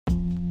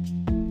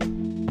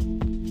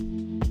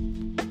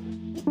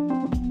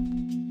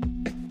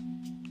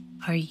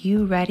Are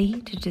you ready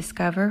to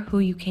discover who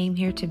you came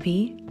here to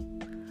be?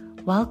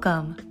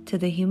 Welcome to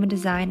the Human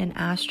Design and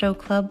Astro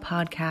Club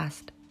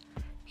podcast.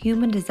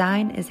 Human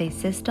Design is a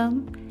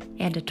system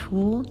and a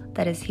tool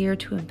that is here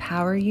to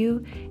empower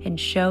you and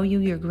show you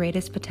your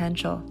greatest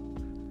potential.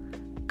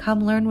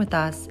 Come learn with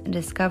us and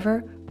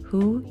discover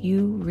who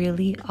you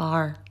really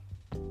are.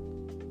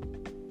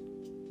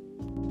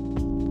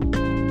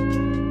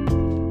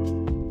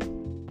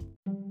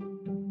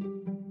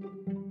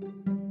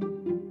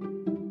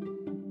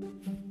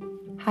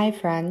 Hi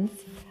friends,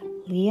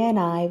 Leah and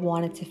I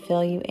wanted to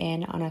fill you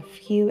in on a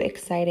few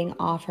exciting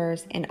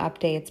offers and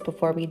updates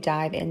before we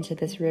dive into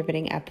this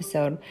riveting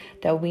episode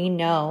that we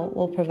know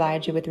will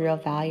provide you with real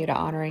value to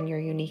honoring your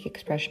unique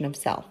expression of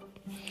self.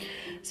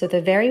 So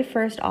the very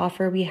first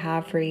offer we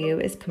have for you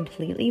is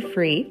completely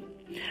free.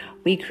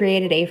 We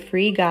created a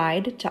free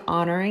guide to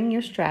honoring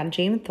your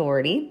strategy and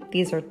authority.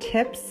 These are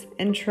tips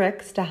and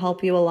tricks to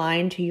help you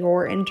align to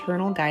your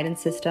internal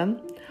guidance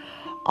system.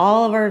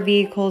 All of our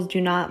vehicles do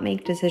not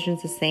make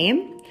decisions the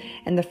same,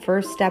 and the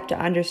first step to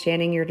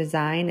understanding your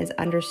design is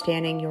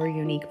understanding your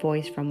unique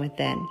voice from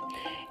within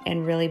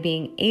and really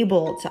being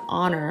able to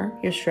honor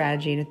your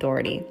strategy and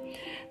authority.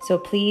 So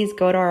please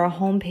go to our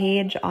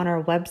homepage on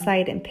our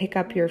website and pick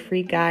up your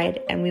free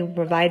guide, and we will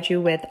provide you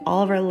with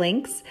all of our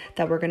links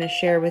that we're going to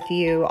share with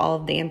you, all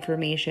of the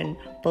information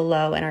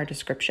below in our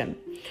description.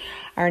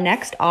 Our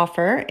next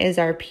offer is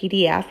our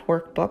PDF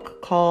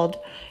workbook called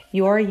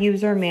Your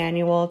User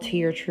Manual to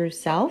Your True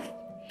Self.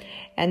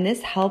 And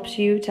this helps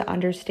you to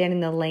understanding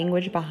the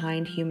language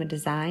behind human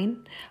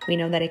design. We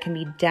know that it can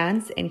be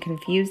dense and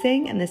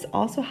confusing, and this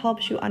also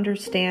helps you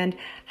understand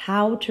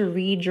how to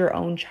read your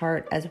own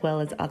chart as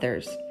well as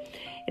others.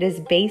 It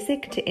is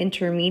basic to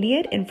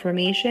intermediate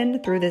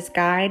information through this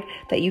guide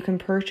that you can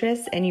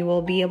purchase, and you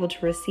will be able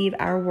to receive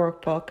our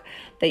workbook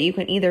that you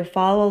can either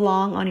follow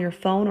along on your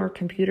phone or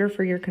computer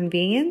for your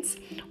convenience,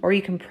 or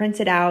you can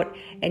print it out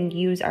and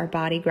use our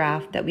body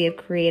graph that we have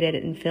created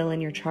and fill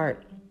in your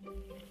chart.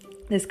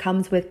 This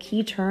comes with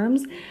key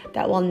terms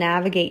that will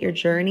navigate your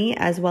journey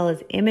as well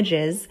as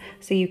images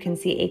so you can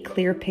see a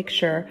clear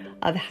picture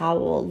of how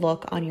it will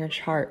look on your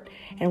chart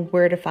and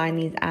where to find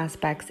these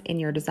aspects in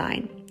your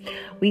design.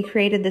 We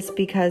created this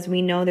because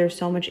we know there's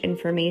so much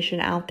information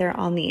out there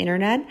on the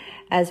internet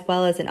as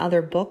well as in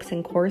other books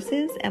and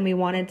courses, and we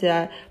wanted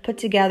to put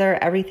together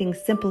everything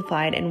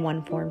simplified in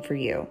one form for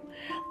you.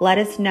 Let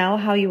us know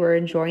how you are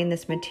enjoying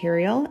this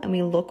material, and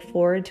we look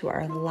forward to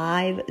our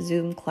live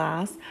Zoom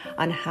class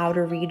on how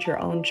to read your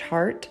own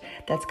chart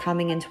that's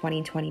coming in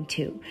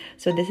 2022.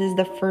 So this is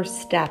the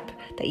first step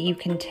that you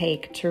can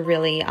take to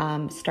really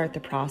start the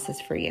process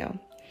for you.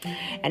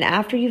 And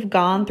after you've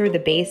gone through the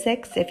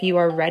basics, if you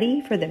are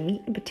ready for the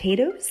meat and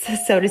potatoes,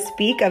 so to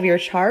speak, of your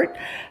chart,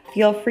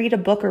 feel free to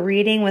book a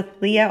reading with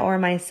Leah or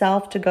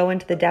myself to go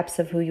into the depths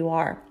of who you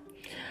are.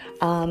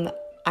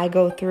 I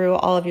go through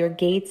all of your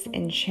gates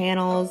and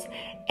channels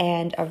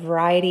and a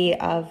variety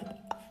of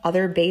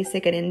other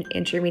basic and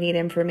intermediate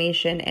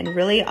information, and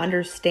really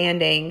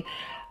understanding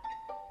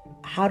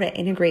how to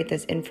integrate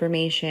this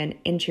information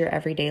into your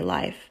everyday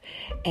life.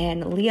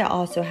 And Leah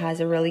also has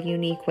a really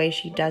unique way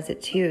she does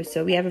it too.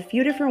 So we have a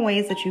few different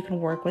ways that you can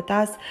work with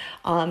us,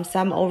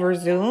 some over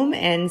Zoom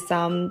and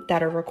some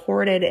that are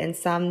recorded and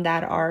some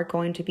that are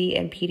going to be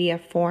in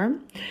PDF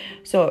form.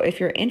 So if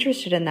you're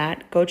interested in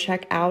that, go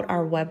check out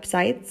our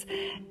websites.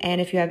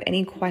 And if you have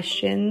any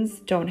questions,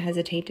 don't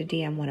hesitate to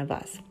DM one of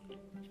us.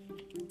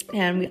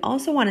 And we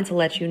also wanted to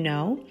let you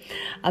know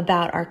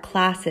about our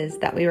classes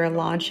that we were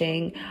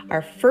launching,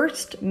 our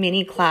first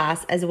mini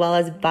class as well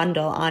as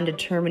bundle on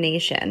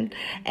determination.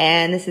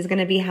 And this is going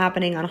to be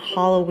happening on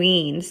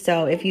Halloween.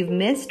 So if you've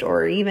missed,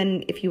 or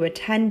even if you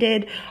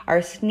attended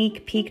our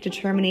sneak peek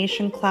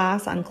determination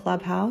class on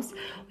Clubhouse,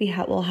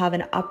 we'll have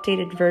an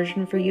updated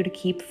version for you to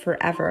keep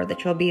forever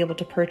that you'll be able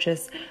to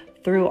purchase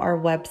through our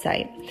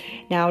website.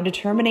 Now,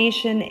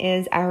 determination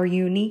is our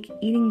unique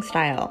eating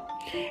style,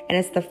 and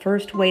it's the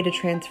first way to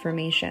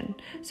transformation.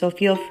 So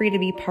feel free to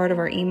be part of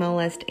our email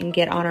list and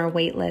get on our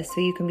wait list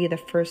so you can be the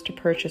first to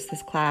purchase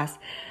this class,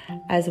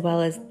 as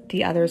well as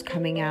the others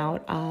coming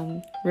out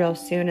real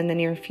soon in the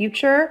near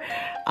future.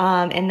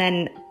 And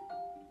then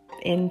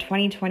in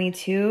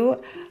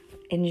 2022,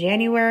 in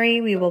January,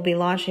 we will be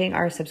launching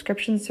our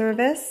subscription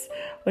service,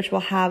 which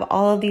will have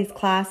all of these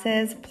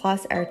classes,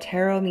 plus our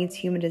Tarot Meets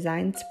Human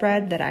Design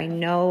spread that I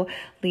know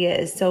Leah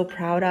is so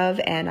proud of,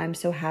 and I'm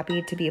so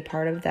happy to be a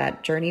part of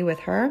that journey with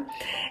her.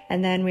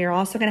 And then we are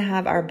also going to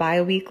have our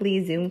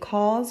bi-weekly Zoom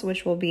calls,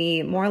 which will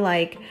be more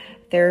like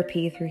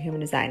therapy through human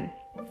design.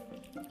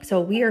 So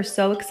we are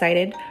so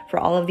excited for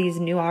all of these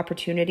new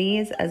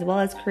opportunities, as well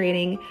as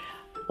creating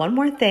one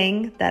more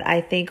thing that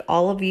I think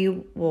all of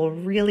you will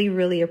really,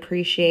 really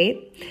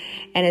appreciate.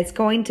 And it's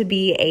going to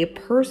be a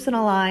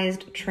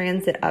personalized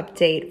transit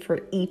update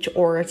for each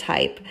aura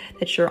type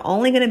that you're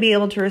only going to be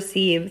able to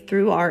receive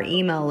through our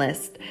email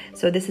list.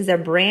 So this is a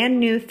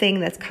brand new thing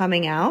that's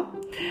coming out.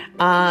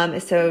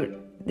 So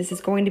This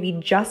is going to be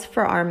just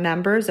for our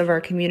members of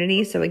our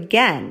community. So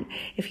again,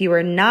 if you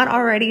are not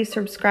already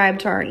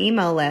subscribed to our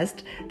email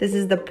list, this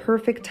is the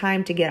perfect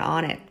time to get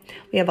on it.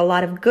 We have a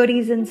lot of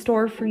goodies in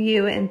store for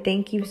you, and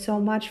thank you so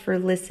much for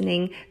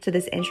listening to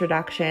this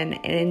introduction,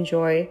 and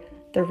enjoy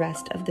the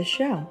rest of the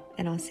show.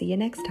 And I'll see you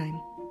next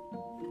time.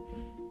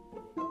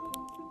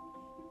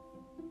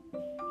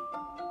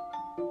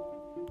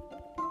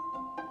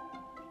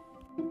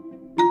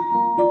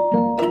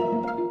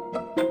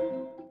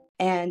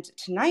 And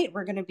tonight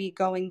we're going to be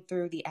going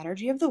through the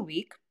energy of the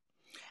week.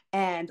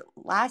 And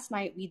last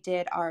night we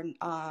did our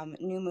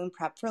new moon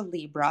prep for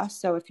Libra.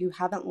 So if you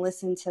haven't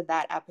listened to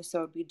that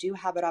episode, we do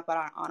have it up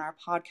on our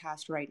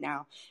podcast right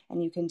now.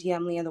 And you can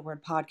DM Leah the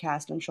word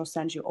podcast and she'll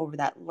send you over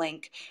that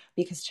link,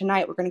 because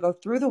tonight we're going to go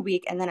through the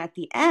week. And then at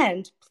the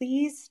end,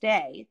 please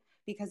stay,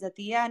 because at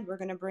the end we're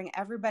going to bring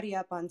everybody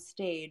up on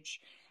stage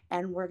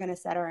and we're going to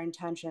set our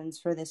intentions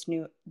for this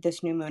new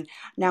moon.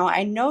 Now,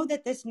 I know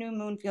that this new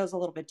moon feels a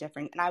little bit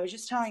different. And I was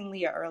just telling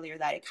Leah earlier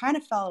that it kind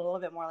of felt a little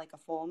bit more like a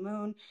full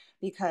moon,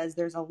 because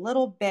there's a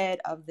little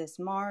bit of this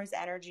Mars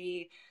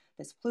energy,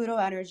 this Pluto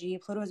energy.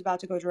 Pluto is about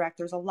to go direct.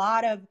 There's a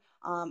lot of,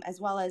 as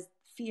well as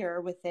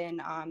fear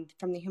within,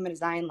 from the human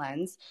design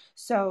lens.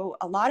 So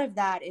a lot of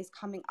that is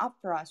coming up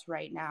for us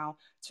right now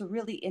to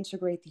really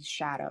integrate these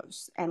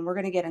shadows. And we're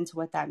going to get into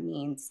what that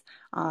means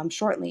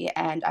shortly.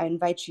 And I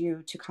invite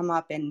you to come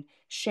up and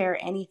share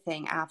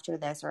anything after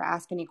this, or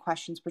ask any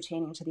questions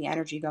pertaining to the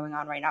energy going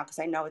on right now, because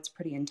I know it's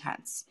pretty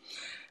intense.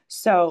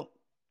 So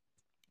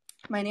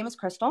my name is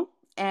Crystal,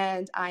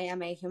 and I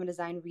am a human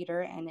design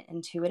reader and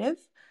intuitive.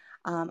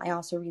 I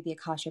also read the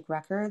Akashic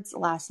Records.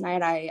 Last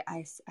night,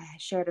 I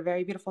shared a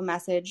very beautiful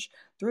message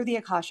through the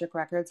Akashic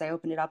Records. I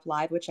opened it up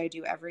live, which I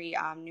do every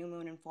new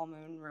moon and full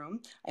moon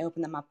room. I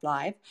open them up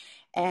live.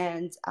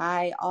 And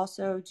I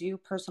also do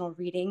personal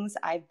readings.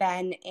 I've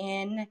been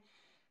in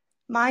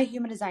my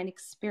human design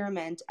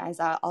experiment as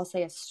I'll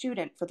say a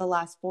student for the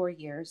last 4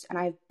 years. And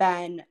I've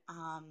been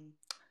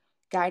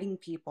guiding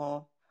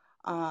people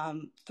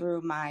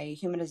through my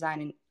human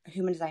design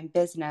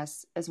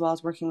business, as well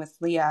as working with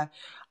Leah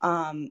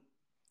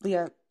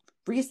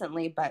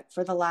recently. But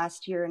for the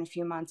last year and a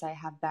few months, I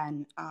have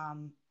been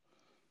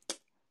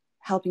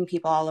helping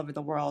people all over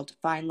the world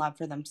find love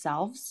for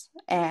themselves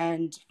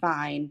and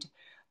find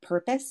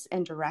purpose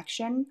and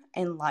direction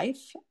in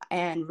life,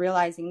 and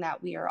realizing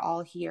that we are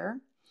all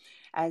here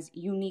as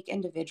unique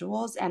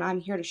individuals, and I'm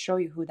here to show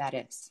you who that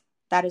is.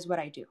 That is what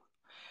I do.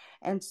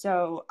 And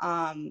so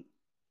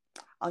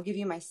I'll give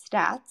you my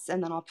stats,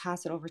 and then I'll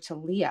pass it over to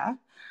Leah.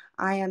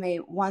 I am a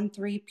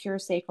 1-3 pure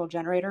sacral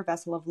generator,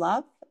 vessel of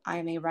love. I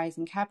am a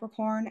rising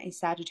Capricorn, a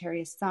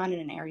Sagittarius sun,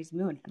 and an Aries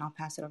moon. And I'll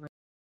pass it over.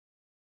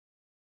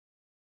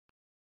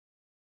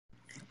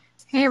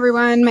 Hey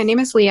everyone, my name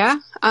is Leah.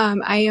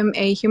 I am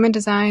a human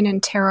design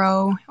and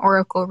tarot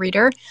oracle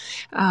reader.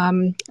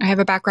 I have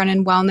a background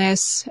in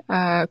wellness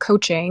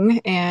coaching,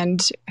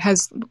 and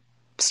has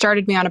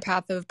started me on a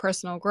path of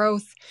personal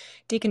growth,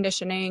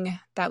 deconditioning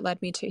that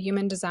led me to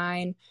human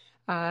design,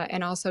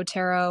 and also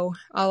tarot,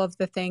 all of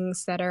the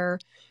things that are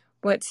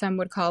what some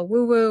would call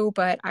woo-woo,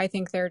 but I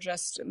think they're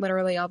just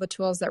literally all the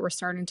tools that we're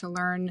starting to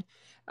learn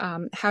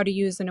how to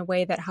use in a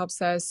way that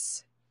helps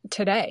us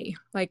today.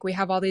 Like, we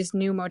have all these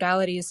new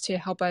modalities to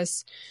help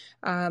us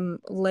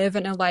live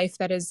in a life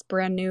that is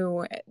brand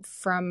new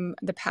from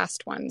the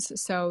past ones.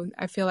 So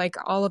I feel like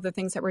all of the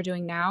things that we're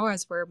doing now,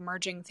 as we're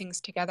merging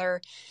things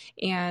together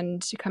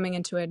and coming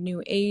into a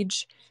new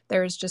age,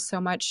 there's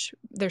so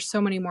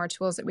many more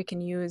tools that we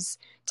can use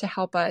to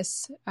help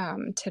us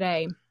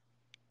today.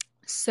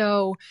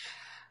 So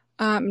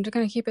I'm just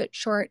going to keep it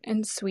short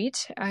and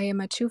sweet. I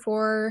am a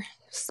 2-4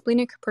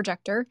 splenic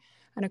projector,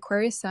 an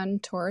Aquarius sun,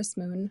 Taurus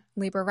moon,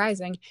 Libra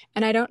rising,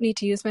 and I don't need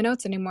to use my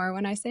notes anymore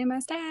when I say my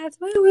stats.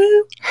 Woo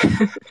woo.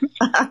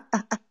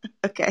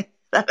 Okay,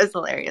 that was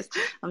hilarious.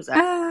 I'm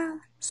sorry.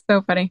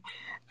 So funny.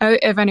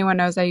 If anyone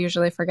knows, I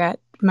usually forget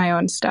my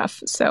own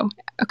stuff. So,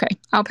 okay,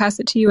 I'll pass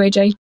it to you,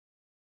 AJ.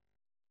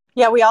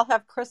 Yeah, we all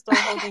have Crystal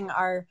holding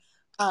our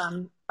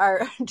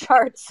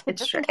charts.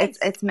 It's true.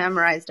 It's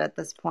memorized at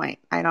this point.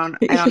 I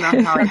don't know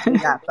how I do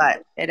that,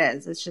 but it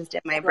is. It's just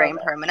in my brain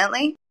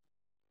permanently.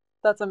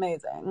 That's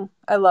amazing.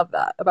 I love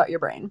that about your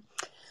brain.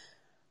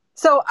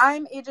 So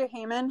I'm AJ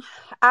Heyman.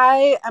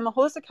 I am a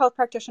holistic health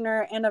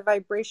practitioner and a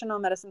vibrational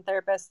medicine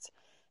therapist.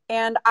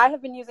 And I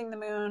have been using the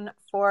moon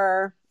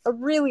for a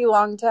really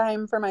long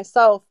time for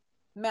myself,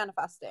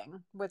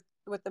 manifesting with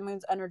the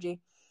moon's energy.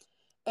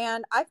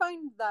 And I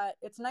find that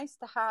it's nice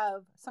to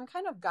have some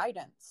kind of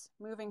guidance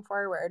moving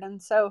forward.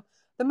 And so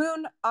the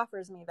moon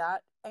offers me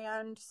that.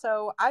 And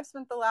so I've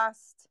spent the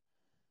last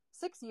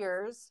 6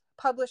 years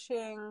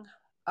publishing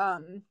a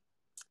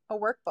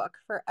workbook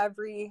for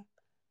every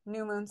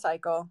new moon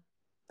cycle.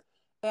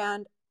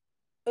 And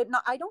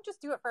I don't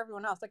just do it for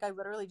everyone else. Like, I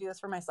literally do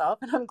this for myself,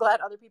 and I'm glad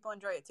other people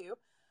enjoy it too.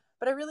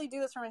 But I really do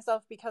this for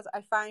myself because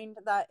I find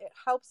that it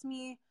helps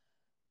me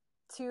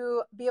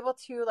to be able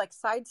to like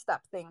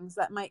sidestep things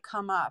that might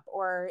come up,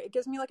 or it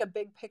gives me like a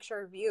big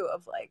picture view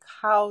of like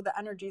how the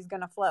energy is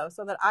going to flow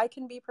so that I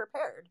can be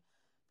prepared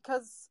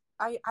because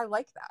I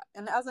like that.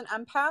 And as an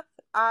empath,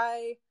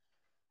 I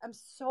am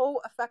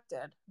so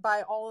affected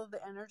by all of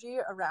the energy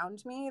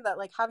around me that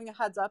like having a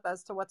heads up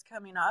as to what's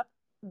coming up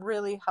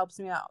really helps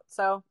me out.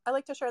 So I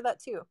like to share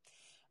that too.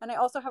 And I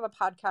also have a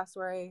podcast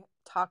where I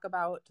talk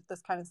about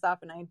this kind of stuff,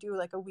 and I do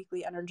like a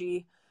weekly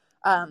energy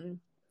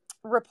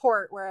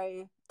report where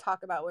I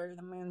talk about where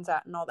the moon's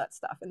at and all that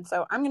stuff. And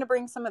so I'm going to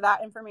bring some of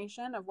that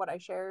information of what I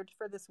shared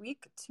for this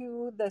week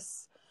to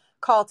this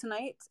call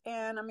tonight.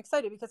 And I'm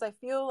excited because I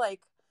feel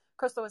like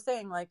Crystal was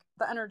saying, like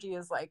the energy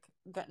is like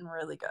getting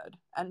really good.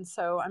 And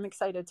so I'm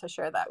excited to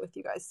share that with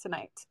you guys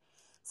tonight.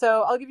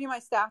 So I'll give you my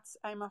stats.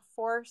 I'm a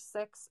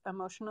 4/6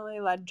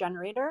 emotionally led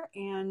generator,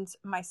 and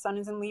my sun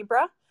is in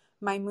Libra.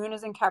 My moon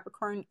is in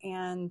Capricorn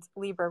and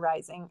Libra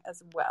rising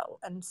as well.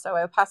 And so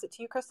I'll pass it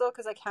to you, Crystal,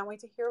 because I can't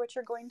wait to hear what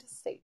you're going to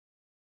say.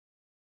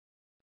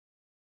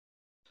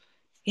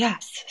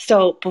 Yes.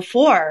 So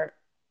before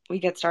we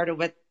get started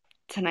with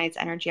tonight's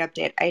energy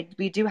update,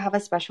 we do have a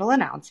special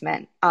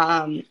announcement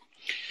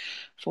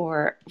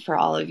for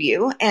all of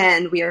you,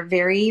 and we are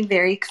very,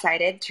 very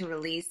excited to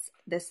release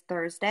this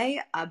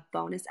Thursday a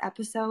bonus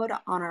episode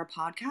on our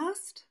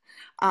podcast.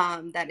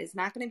 That is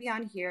not going to be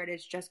on here. It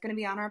is just going to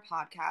be on our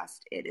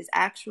podcast. It is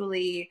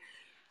actually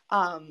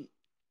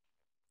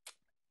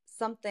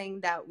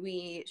something that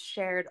we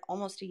shared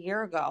almost a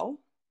year ago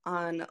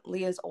on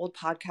Leah's old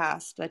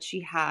podcast that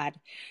she had,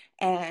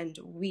 and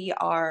we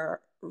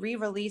are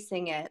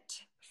re-releasing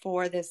it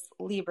for this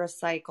Libra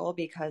cycle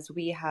because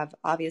we have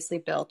obviously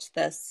built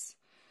this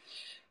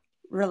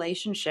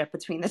relationship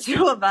between the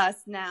two of us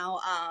now,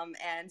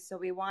 and so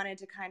we wanted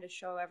to kind of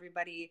show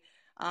everybody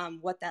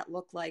what that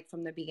looked like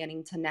from the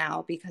beginning to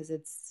now, because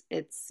it's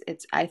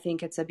I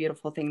think it's a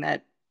beautiful thing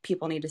that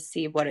people need to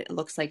see what it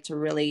looks like to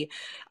really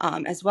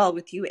as well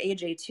with you,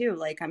 AJ, too.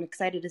 Like I'm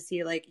excited to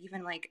see like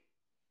even like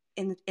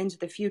into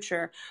the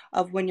future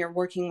of when you're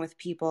working with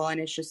people, and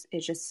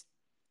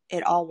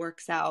it all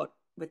works out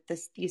with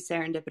these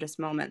serendipitous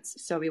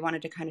moments. So we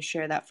wanted to kind of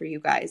share that for you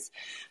guys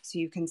so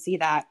you can see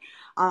that.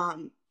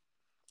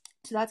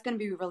 So that's going to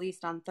be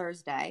released on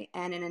Thursday.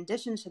 And in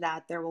addition to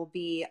that, there will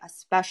be a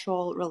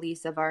special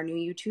release of our new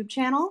YouTube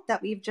channel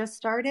that we've just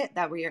started,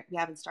 that we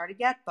haven't started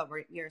yet, but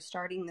we are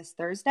starting this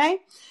Thursday.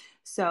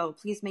 So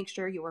please make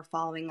sure you are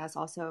following us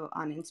also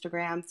on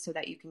Instagram so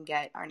that you can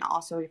get, and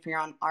also if you're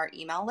on our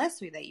email list,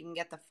 so that you can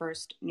get the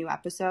first new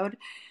episode.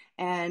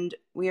 And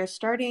we are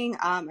starting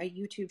a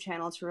YouTube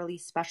channel to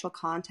release special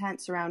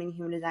content surrounding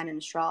human design and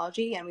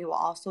astrology. And we will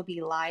also be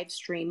live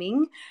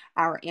streaming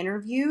our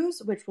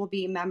interviews, which will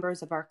be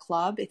members of our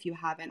club if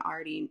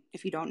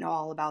you don't know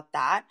all about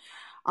that.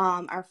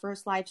 Our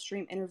first live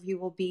stream interview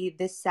will be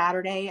this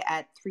Saturday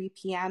at 3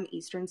 p.m.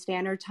 Eastern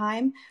Standard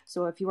Time.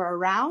 So if you are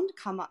around,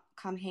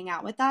 come hang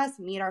out with us,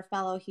 meet our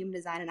fellow Human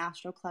Design and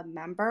Astro Club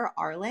member,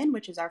 Arlen,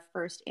 which is our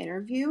first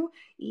interview,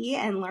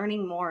 and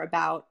learning more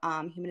about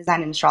human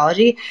design and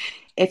astrology.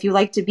 If you'd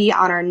like to be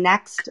on our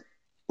next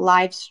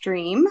live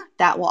stream,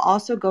 that will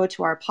also go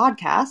to our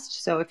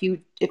podcast. So if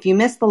you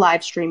miss the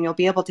live stream, you'll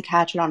be able to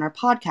catch it on our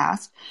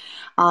podcast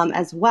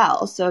as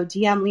well. So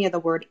DM Leah the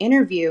word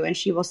interview, and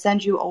she will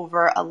send you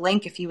over a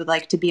link if you would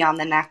like to be on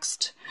the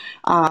next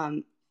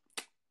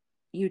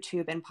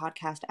YouTube and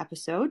podcast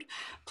episode.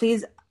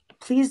 Please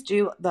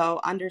do, though,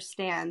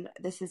 understand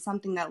this is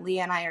something that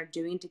Leah and I are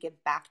doing to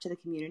give back to the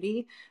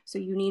community. So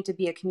you need to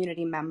be a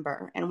community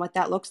member. And what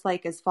that looks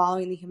like is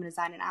following the Human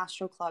Design and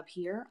Astro Club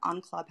here on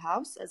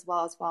Clubhouse, as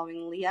well as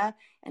following Leah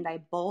and I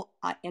both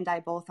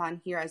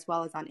on here, as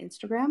well as on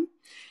Instagram.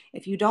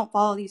 If you don't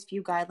follow these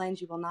few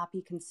guidelines, you will not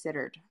be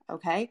considered.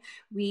 Okay.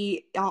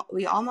 We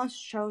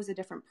almost chose a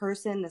different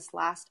person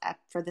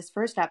for this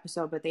first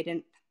episode, but they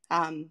didn't,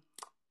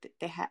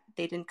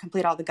 they didn't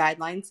complete all the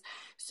guidelines.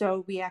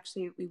 So we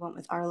went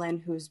with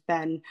Arlen, who's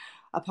been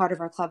a part of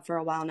our club for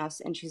a while now,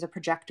 and she's a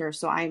projector.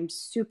 So I'm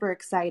super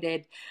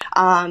excited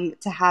to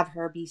have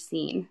her be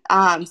seen.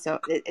 So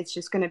it's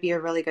just going to be a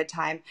really good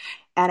time.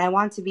 And I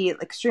want to be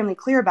extremely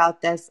clear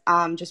about this,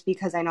 just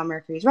because I know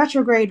Mercury's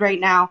retrograde right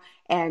now,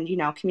 and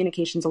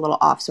communication's a little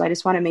off. So I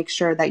just want to make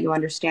sure that you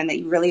understand that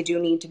you really do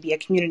need to be a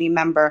community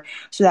member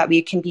so that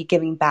we can be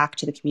giving back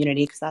to the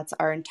community, because that's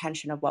our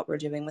intention of what we're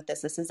doing with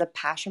this. This is a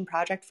passion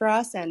project for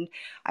us, and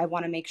I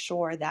want to make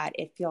sure that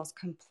it feels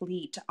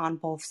complete on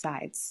both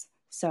sides.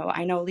 So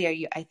I know,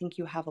 Leah, I think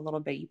you have a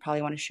little bit you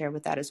probably want to share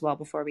with that as well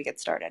before we get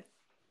started.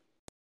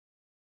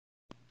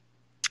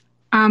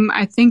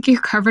 I think you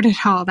covered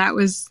it all. That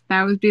was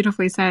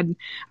beautifully said.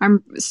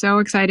 I'm so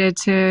excited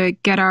to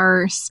get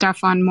our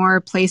stuff on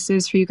more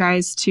places for you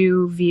guys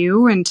to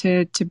view and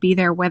to be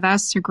there with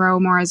us, to grow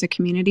more as a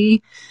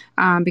community.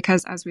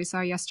 Because as we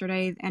saw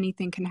yesterday,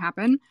 anything can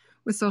happen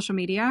with social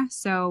media.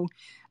 So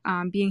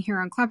being here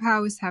on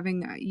Clubhouse,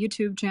 having a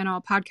YouTube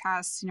channel,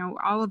 podcasts,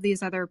 all of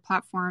these other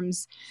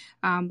platforms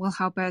will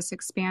help us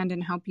expand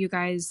and help you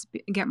guys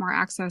get more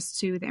access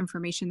to the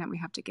information that we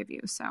have to give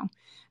you. So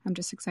I'm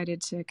just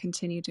excited to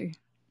continue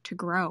to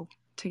grow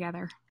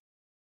together.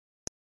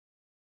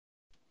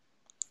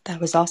 That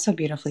was also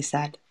beautifully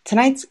said.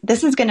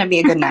 This is going to be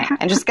a good night.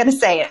 I'm just going to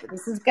say it.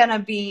 This is going to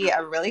be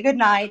a really good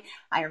night.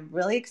 I am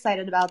really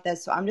excited about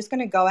this. So I'm just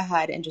going to go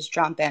ahead and just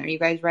jump in. Are you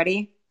guys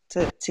ready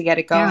to get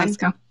it Yeah, going? let's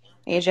go.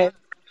 AJ?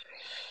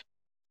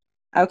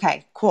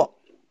 Okay, cool.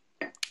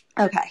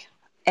 Okay.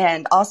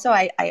 And also,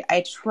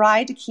 I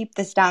tried to keep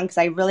this down because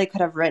I really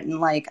could have written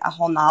like a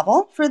whole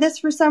novel for this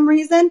for some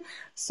reason.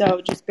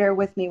 So just bear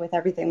with me with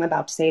everything I'm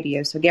about to say to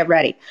you. So get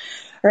ready.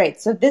 All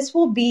right. So this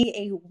will be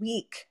a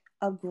week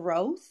of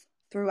growth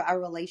through our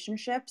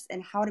relationships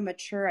and how to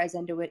mature as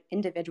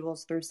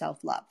individuals through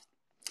self-love.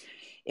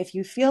 If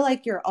you feel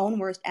like your own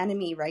worst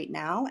enemy right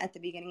now, at the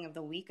beginning of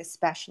the week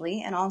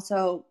especially, and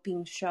also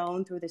being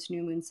shown through this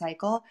new moon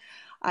cycle,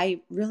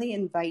 I really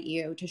invite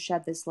you to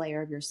shed this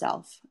layer of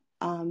yourself.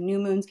 New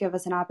moons give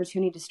us an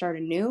opportunity to start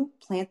anew,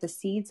 plant the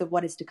seeds of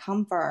what is to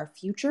come for our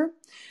future.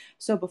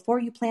 So before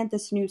you plant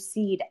this new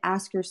seed,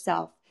 ask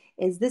yourself,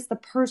 is this the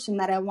person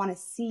that I want to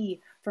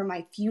see for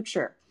my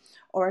future?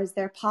 Or is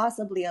there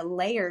possibly a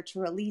layer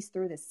to release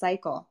through this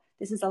cycle?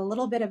 This is a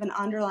little bit of an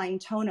underlying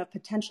tone of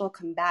potential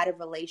combative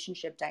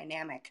relationship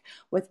dynamic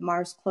with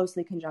Mars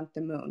closely conjunct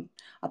the moon.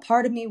 A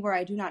part of me where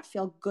I do not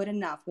feel good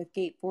enough with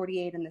gate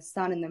 48 and the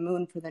sun and the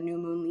moon for the new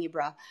moon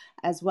Libra,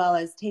 as well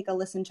as take a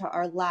listen to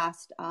our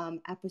last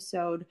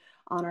episode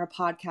on our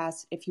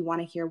podcast if you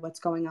want to hear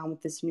what's going on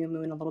with this new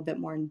moon a little bit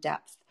more in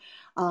depth.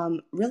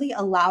 Really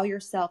allow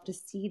yourself to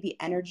see the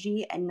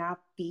energy and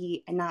not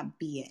be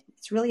it.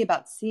 It's really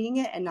about seeing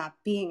it and not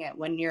being it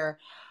when you're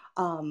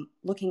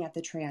looking at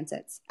the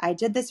transits. I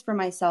did this for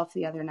myself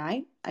the other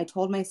night. I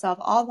told myself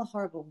all the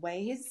horrible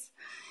ways.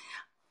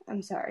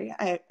 I'm sorry.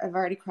 I've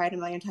already cried a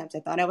million times. I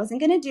thought I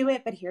wasn't going to do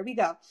it, but here we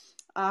go.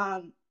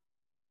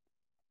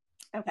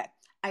 Okay.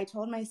 I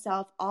told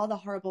myself all the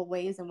horrible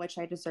ways in which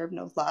I deserve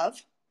no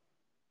love,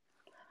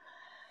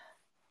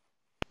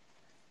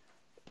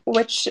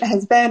 which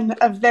has been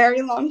a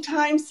very long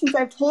time since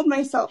I've told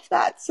myself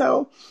that.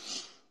 So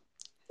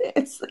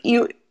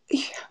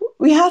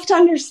we have to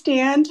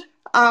understand,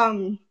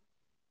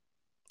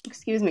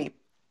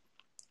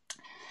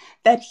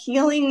 that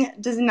healing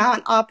does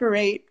not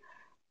operate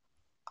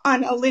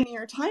on a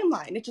linear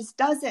timeline. It just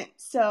doesn't.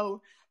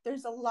 So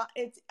there's a lot.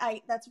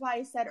 That's why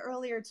I said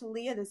earlier to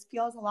Leah, this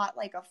feels a lot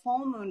like a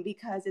full moon,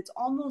 because it's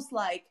almost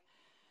like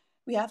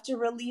we have to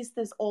release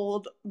this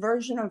old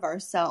version of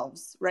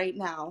ourselves right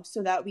now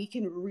so that we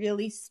can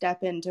really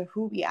step into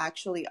who we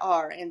actually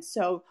are. And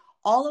so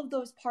all of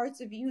those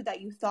parts of you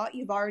that you thought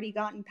you've already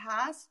gotten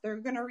past, they're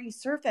going to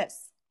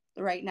resurface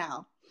right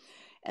now.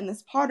 And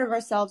this part of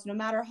ourselves, no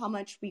matter how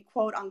much we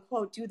quote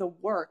unquote do the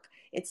work,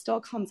 it still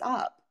comes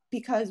up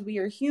because we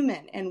are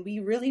human, and we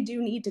really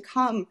do need to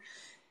come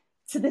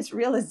to this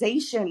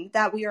realization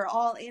that we are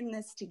all in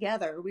this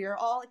together. We are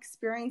all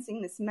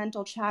experiencing this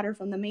mental chatter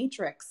from the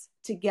Matrix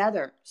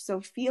together.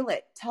 So feel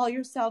it. Tell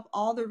yourself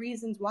all the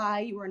reasons why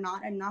you are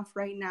not enough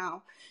right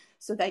now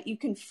so that you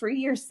can free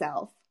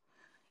yourself.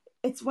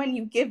 It's when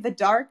you give the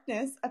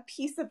darkness a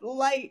piece of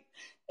light,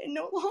 it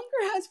no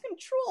longer has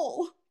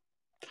control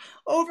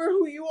over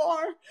who you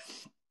are.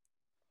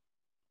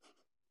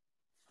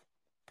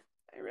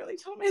 I really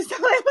told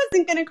myself I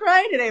wasn't going to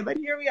cry today, but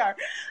here we are.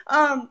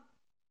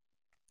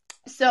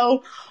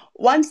 So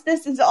once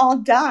this is all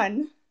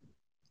done,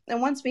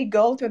 and once we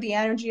go through the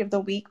energy of the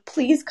week,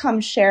 please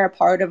come share a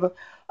part of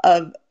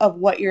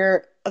what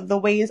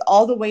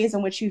all the ways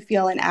in which you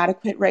feel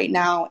inadequate right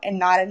now and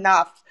not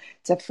enough,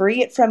 to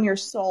free it from your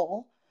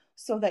soul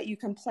so that you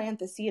can plant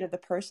the seed of the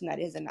person that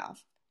is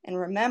enough. And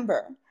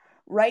remember,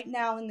 right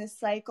now in this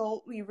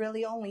cycle, we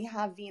really only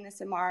have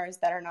Venus and Mars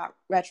that are not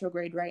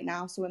retrograde right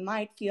now. So it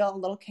might feel a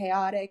little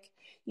chaotic.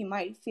 You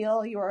might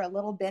feel you're a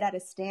little bit at a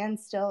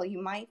standstill.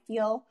 You might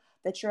feel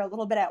that you're a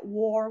little bit at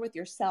war with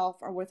yourself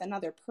or with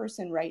another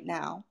person right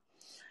now.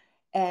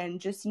 And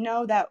just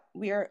know that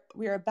we're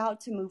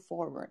about to move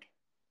forward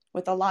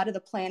with a lot of the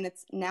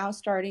planets now,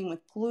 starting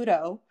with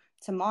Pluto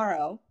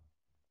tomorrow,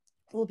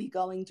 will be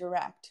going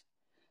direct.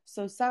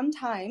 So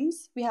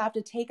sometimes we have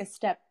to take a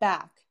step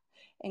back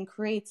and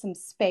create some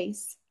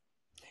space,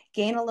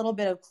 gain a little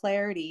bit of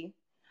clarity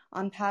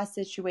on past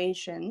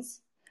situations,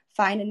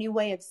 find a new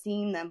way of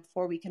seeing them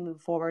before we can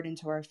move forward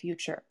into our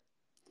future.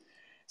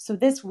 So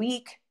this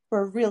week,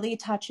 we're really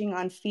touching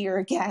on fear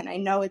again. I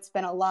know it's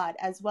been a lot,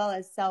 as well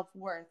as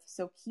self-worth.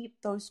 So keep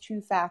those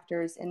two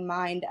factors in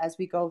mind as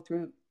we go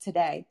through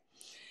today.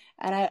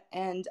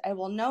 And I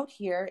will note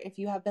here, if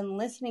you have been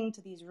listening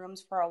to these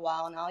rooms for a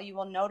while now, you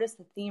will notice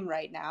the theme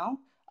right now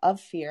of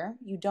fear.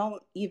 You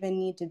don't even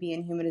need to be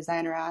in human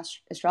design or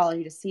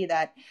astrology to see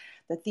that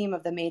the theme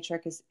of the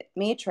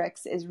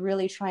Matrix is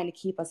really trying to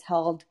keep us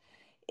held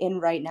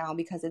in right now,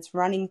 because it's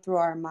running through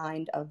our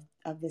mind of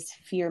this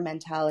fear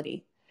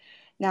mentality.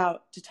 Now,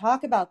 to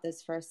talk about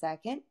this for a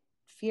second,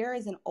 fear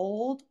is an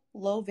old,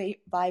 low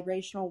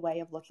vibrational way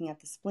of looking at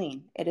the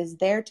spleen. It is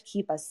there to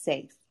keep us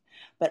safe.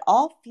 But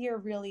all fear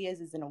really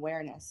is an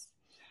awareness.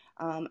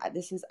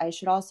 I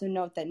should also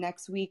note that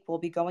next week we'll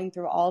be going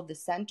through all of the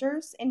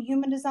centers in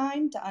human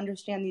design to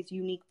understand these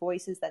unique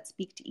voices that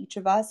speak to each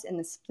of us. And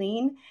the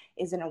spleen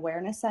is an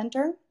awareness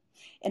center.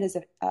 It is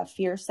a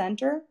fear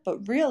center,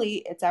 but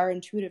really it's our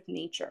intuitive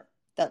nature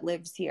that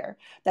lives here,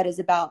 that is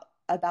about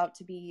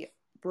to be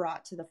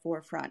brought to the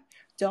forefront.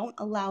 Don't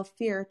allow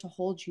fear to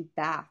hold you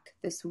back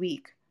this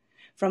week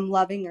from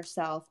loving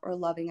yourself or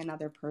loving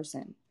another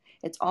person.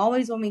 It's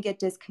always when we get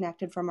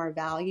disconnected from our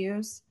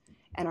values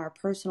and our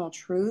personal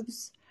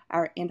truths,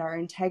 our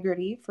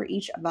integrity for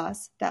each of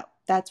us,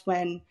 that's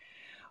when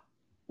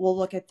we'll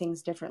look at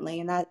things differently.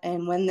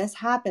 And when this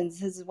happens,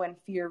 this is when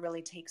fear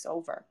really takes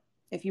over.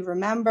 If you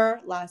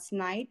remember last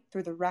night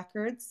through the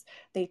records,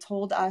 they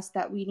told us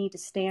that we need to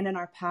stand in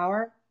our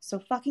power. So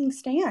fucking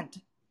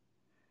stand.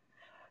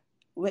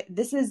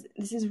 This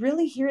is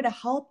really here to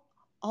help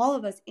all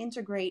of us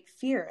integrate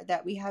fear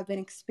that we have been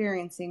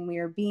experiencing. We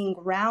are being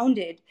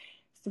grounded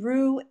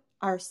through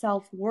our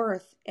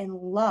self-worth and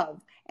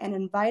love, and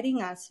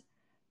inviting us,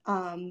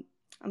 I'm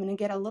going to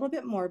get a little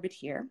bit morbid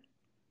here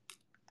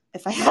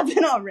if I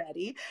haven't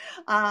already,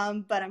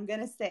 but I'm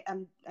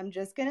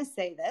just going to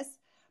say this,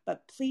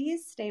 but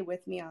please stay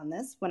with me on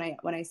this when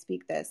I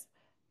speak this.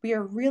 We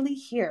are really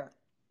here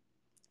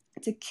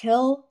to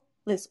kill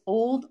this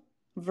old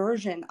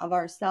version of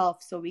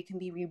ourselves so we can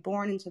be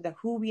reborn into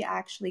who we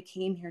actually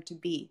came here to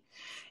be.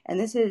 And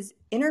this is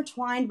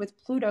intertwined with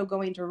Pluto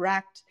going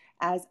direct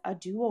as a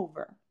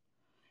do-over.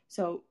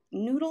 So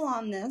noodle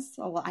on this.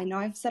 Well, I know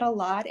I've said a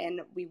lot,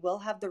 and we will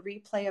have the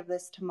replay of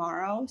this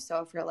tomorrow.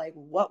 So if you're like,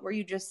 what were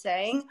you just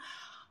saying?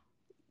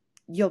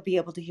 You'll be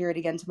able to hear it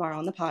again tomorrow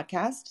on the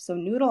podcast. So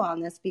noodle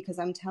on this, because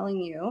I'm telling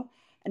you,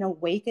 an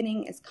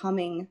awakening is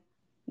coming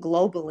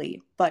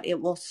globally, but it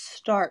will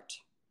start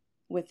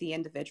with the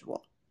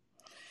individual.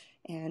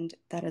 And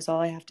that is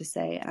all I have to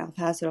say. And I'll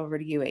pass it over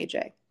to you,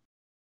 AJ.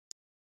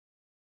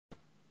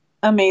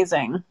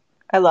 Amazing.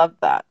 I love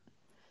that.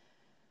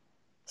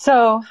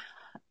 So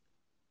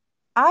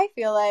I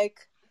feel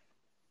like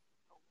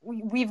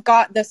we've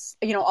got this,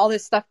 all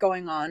this stuff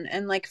going on.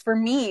 And like, for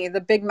me,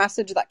 the big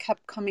message that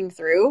kept coming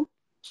through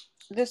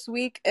this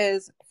week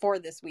is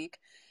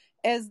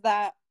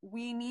that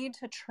we need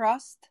to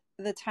trust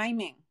the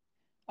timing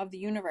of the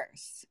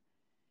universe.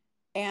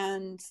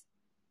 And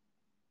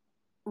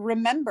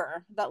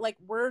remember that, like,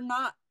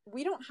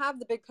 we don't have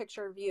the big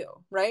picture view,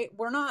 right?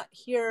 We're not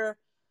here,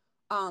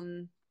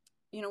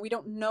 we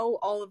don't know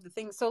all of the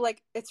things. So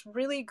like, it's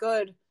really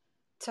good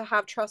to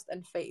have trust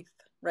and faith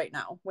right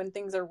now when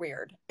things are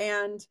weird.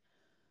 And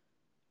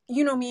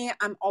me,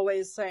 I'm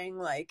always saying,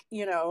 like,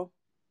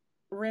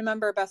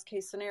 remember best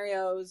case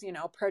scenarios,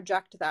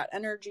 project that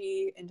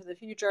energy into the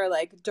future.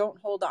 Like, don't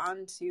hold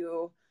on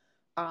to,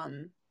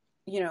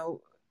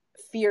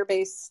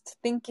 fear-based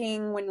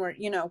thinking when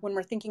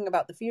we're thinking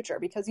about the future,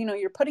 because,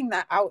 you're putting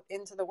that out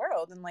into the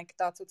world, and like,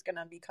 that's what's going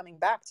to be coming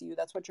back to you.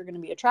 That's what you're going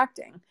to be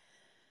attracting.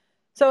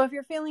 So if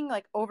you're feeling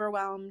like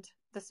overwhelmed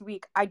this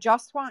week, I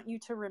just want you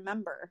to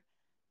remember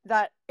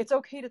that it's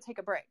okay to take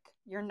a break.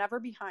 You're never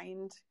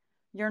behind.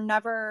 You're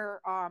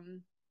never,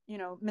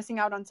 missing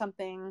out on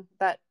something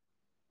that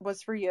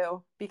was for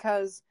you,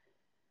 because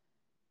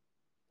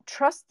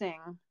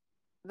trusting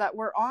that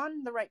we're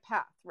on the right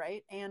path,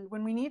 right? And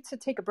when we need to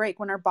take a break,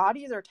 when our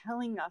bodies are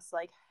telling us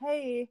like,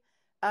 hey,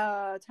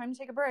 time to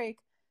take a break,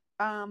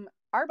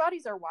 our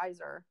bodies are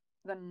wiser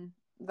than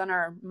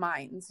our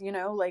minds,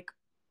 like,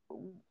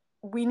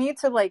 we need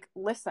to like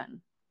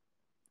listen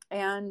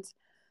and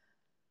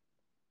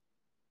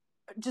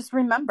just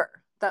remember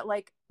that,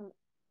 like,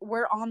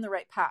 we're on the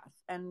right path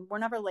and we're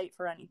never late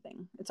for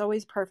anything. It's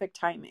always perfect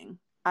timing.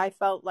 I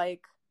felt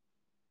like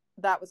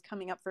that was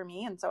coming up for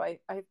me, and so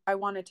I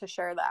wanted to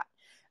share that.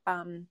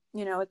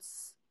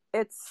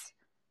 It's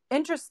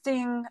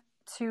interesting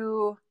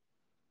to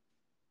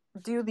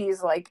do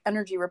these like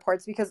energy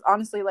reports, because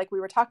honestly, like we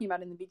were talking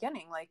about in the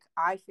beginning, like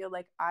I feel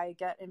like I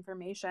get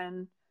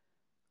information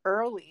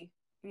early,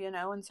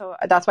 and so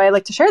that's why I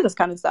like to share this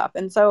kind of stuff.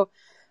 And so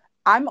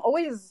I'm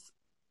always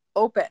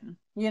open,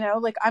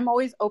 like I'm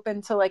always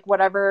open to like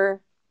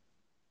whatever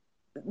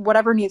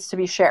needs to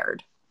be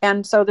shared.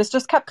 And so this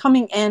just kept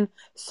coming in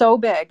so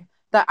big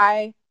that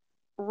I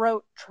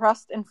wrote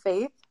trust and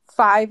faith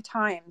 5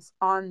 times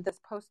on this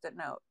Post-it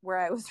note, where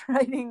I was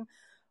writing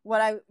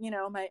what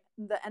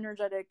the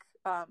energetic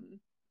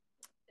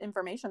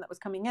information that was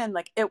coming in.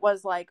 Like, it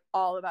was like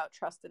all about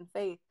trust and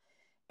faith,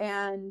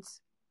 and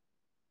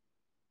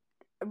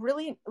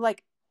really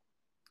like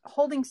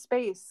holding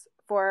space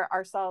for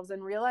ourselves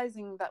and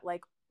realizing that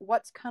like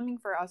what's coming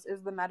for us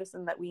is the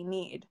medicine that we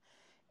need.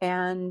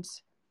 And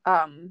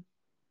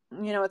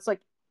it's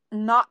like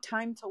not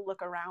time to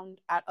look around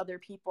at other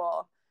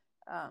people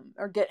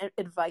or get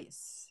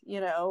advice.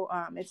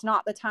 It's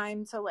not the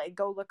time to like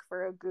go look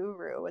for a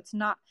guru. It's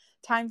not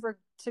time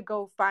to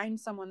go find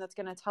someone that's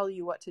going to tell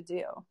you what to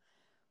do,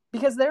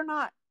 because they're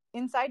not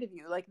inside of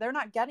you. Like, they're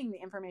not getting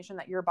the information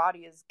that your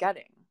body is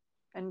getting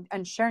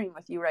and sharing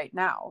with you right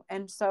now.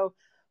 And so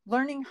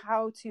learning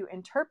how to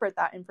interpret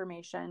that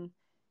information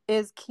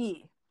is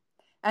key.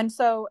 And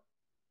so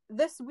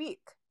this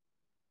week,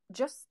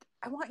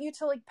 I want you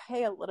to like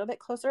pay a little bit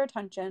closer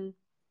attention,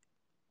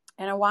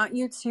 and I want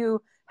you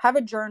to have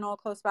a journal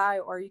close by,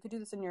 or you could do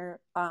this in your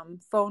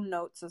phone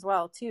notes as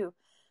well too.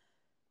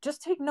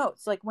 Just take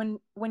notes. Like when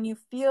you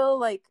feel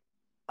like,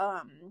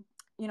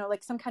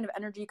 like some kind of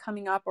energy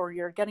coming up, or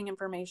you're getting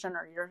information,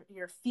 or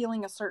you're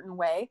feeling a certain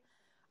way,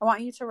 I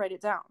want you to write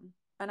it down.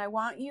 And I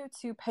want you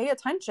to pay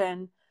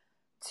attention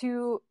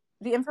to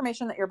the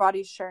information that your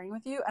body's sharing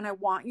with you. And I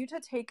want you to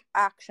take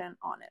action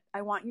on it.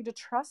 I want you to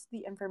trust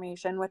the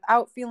information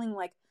without feeling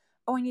like,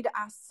 oh, I need to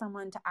ask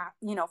someone to,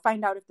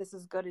 find out if this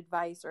is good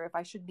advice or if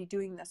I should be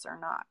doing this or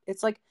not.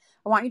 It's like,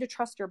 I want you to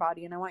trust your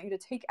body, and I want you to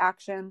take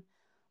action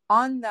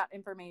on that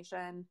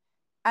information.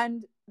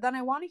 And then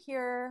I want to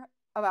hear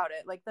about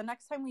it. Like the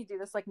next time we do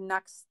this,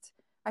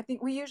 I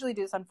think we usually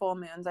do this on full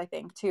moons, I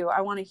think too.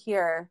 I want to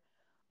hear,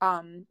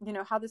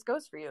 how this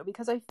goes for you,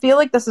 because I feel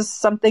like this is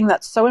something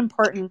that's so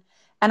important.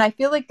 And I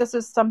feel like this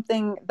is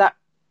something that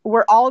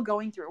we're all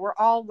going through. We're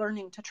all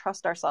learning to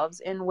trust ourselves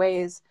in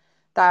ways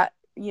that,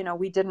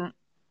 we didn't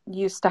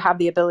used to have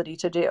the ability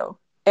to do.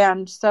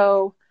 And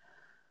so,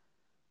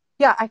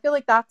 yeah, I feel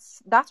like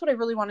that's what I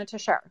really wanted to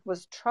share,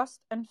 was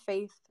trust and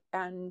faith,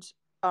 and,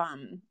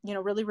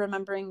 really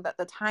remembering that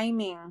the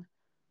timing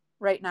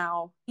right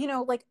now,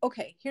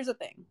 okay, here's the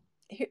thing.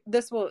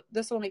 This will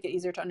make it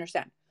easier to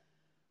understand.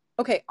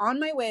 Okay, on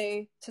my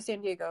way to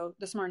San Diego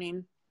this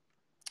morning,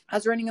 I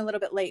was running a little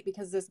bit late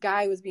because this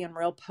guy was being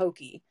real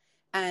pokey.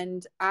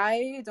 And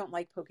I don't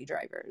like pokey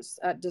drivers.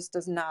 It just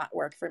does not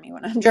work for me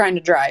when I'm trying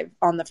to drive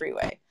on the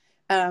freeway.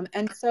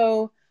 And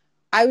so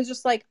I was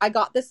just like, I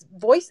got this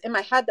voice in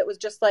my head that was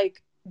just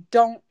like,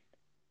 don't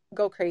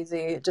go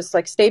crazy. Just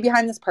like stay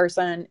behind this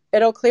person.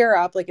 It'll clear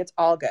up. Like it's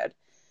all good.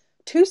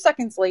 2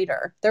 seconds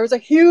later, there was a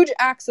huge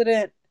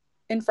accident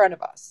in front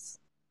of us.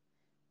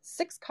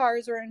 6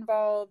 cars were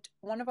involved.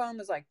 One of them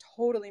was like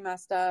totally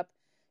messed up.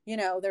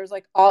 There's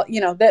like all,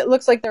 that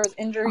looks like there was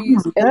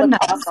injuries. Oh it my looked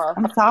goodness. awful.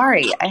 I'm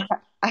sorry.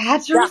 I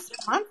had to Yeah.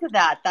 respond to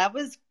that.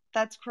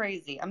 That's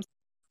crazy.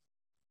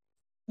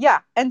 Yeah.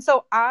 And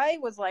so I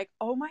was like,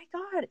 oh my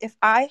God, if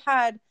I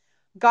had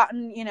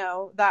gotten,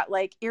 that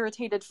like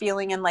irritated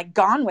feeling and like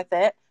gone with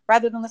it,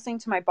 rather than listening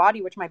to my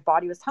body, which my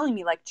body was telling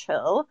me like,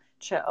 chill,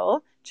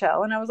 chill,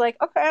 chill. And I was like,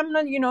 okay, I'm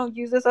going to,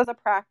 use this as a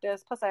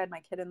practice. Plus I had my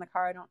kid in the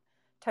car. I don't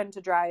tend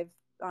to drive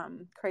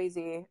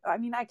crazy. I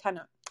mean,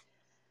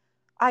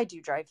 I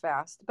do drive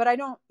fast, but I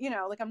don't,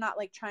 I'm not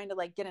like trying to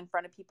like get in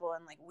front of people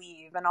and like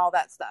weave and all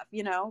that stuff,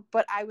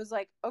 but I was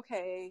like,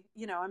 okay,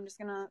 I'm just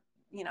gonna,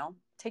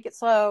 take it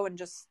slow and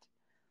just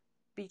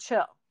be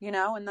chill,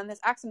 and then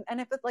this accident.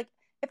 And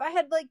if I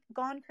had like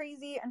gone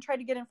crazy and tried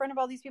to get in front of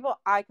all these people,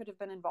 I could have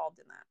been involved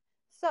in that.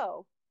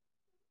 So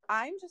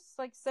I'm just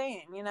like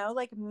saying,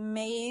 like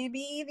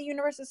maybe the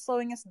universe is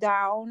slowing us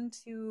down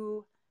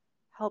to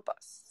help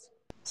us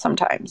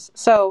sometimes.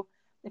 So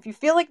if you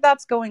feel like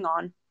that's going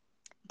on,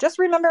 just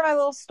remember my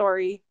little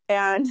story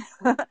and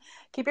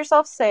keep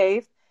yourself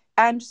safe.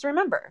 And just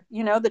remember,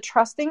 the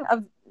trusting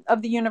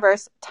of the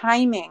universe,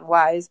 timing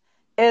wise,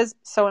 is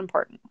so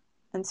important.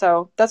 And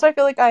so that's what I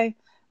feel like I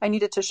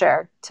needed to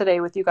share today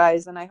with you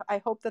guys. And I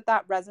hope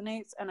that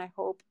resonates, and I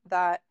hope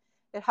that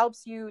it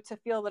helps you to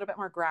feel a little bit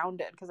more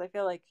grounded, because I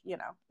feel like,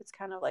 it's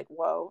kind of like,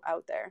 whoa,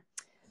 out there.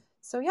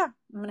 So yeah,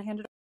 I'm going to hand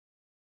it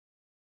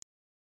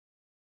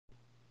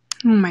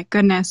Oh my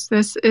goodness.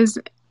 This is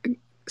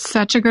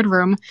such a good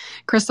room.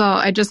 Crystal,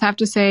 I just have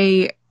to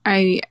say,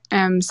 I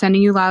am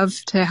sending you love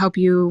to help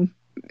you.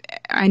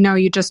 I know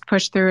you just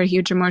pushed through a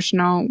huge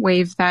emotional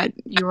wave that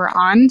you were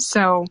on.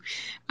 So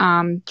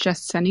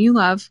just sending you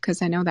love,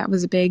 because I know that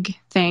was a big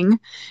thing.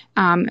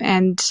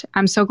 And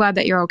I'm so glad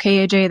that you're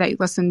okay, AJ, that you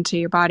listened to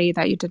your body,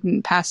 that you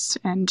didn't pass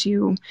and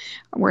you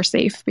were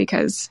safe,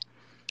 because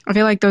I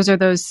feel like those are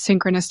those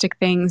synchronistic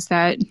things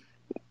that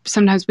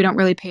sometimes we don't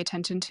really pay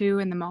attention to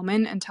in the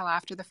moment until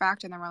after the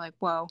fact. And then we're like,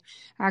 whoa,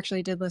 I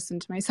actually did listen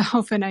to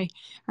myself. And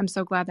I'm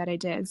so glad that I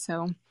did.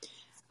 So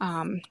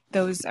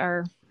those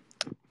are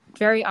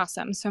very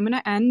awesome. So I'm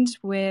going to end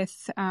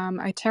with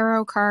a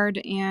tarot card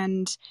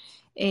and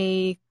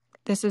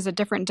this is a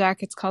different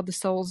deck. It's called the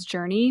Soul's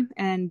Journey,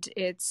 and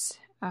it's,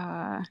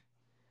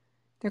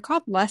 they're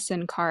called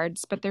lesson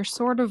cards, but they're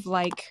sort of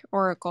like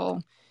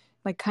oracle,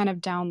 like kind of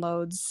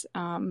downloads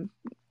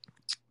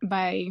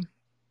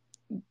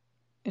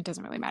it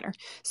doesn't really matter.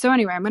 So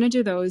anyway, I'm going to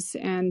do those,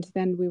 and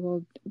then we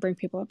will bring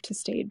people up to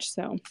stage.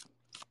 So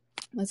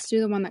let's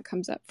do the one that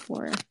comes up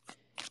for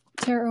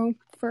tarot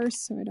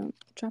first, so I don't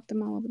drop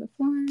them all over the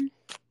floor.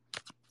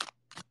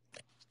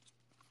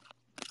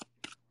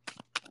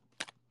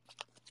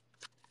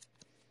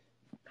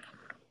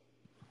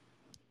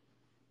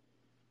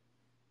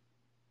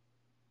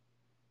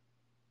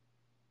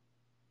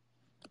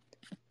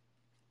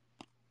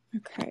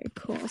 Okay,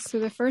 cool. So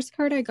the first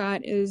card I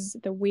got is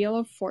the Wheel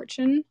of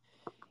Fortune.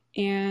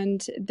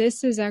 And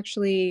this is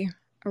actually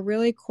a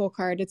really cool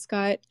card. It's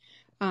got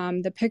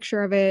the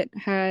picture of it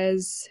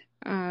has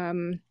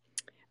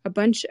a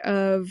bunch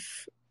of,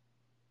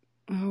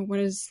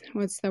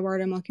 what's the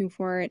word I'm looking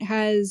for? It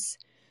has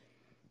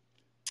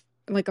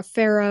like a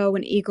pharaoh,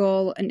 an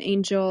eagle, an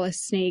angel, a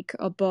snake,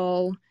 a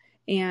bull,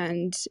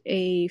 and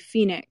a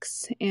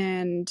phoenix,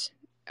 and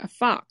a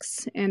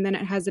fox. And then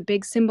it has a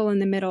big symbol in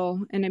the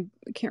middle, and I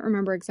can't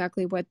remember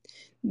exactly what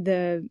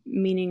the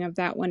meaning of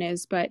that one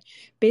is, but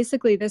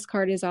basically this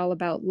card is all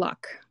about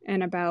luck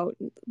and about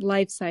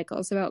life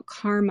cycles, about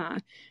karma,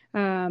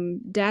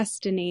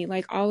 destiny,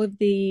 like all of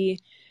the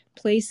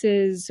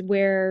places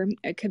where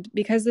it could,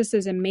 because this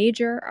is a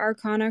major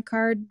arcana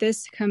card,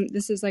 this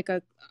is like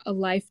a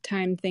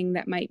lifetime thing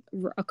that might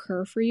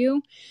occur for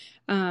you,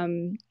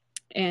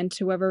 and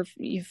to whoever,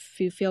 if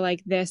you feel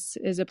like this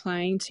is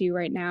applying to you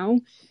right now,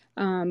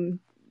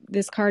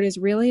 this card is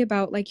really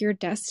about like your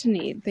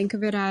destiny. Think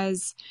of it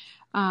as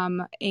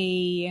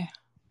a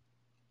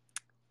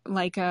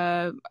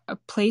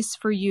place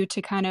for you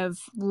to kind of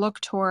look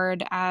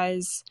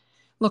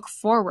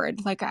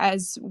forward, like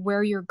as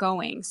where you're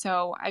going.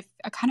 So I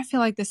kind of feel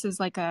like this is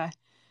like a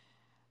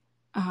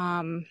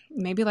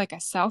maybe like a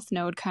South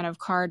Node kind of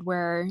card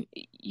where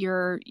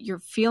you're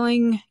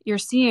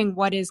seeing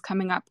what is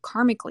coming up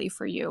karmically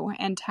for you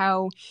and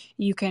how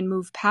you can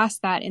move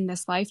past that in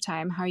this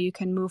lifetime, how you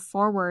can move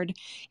forward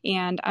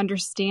and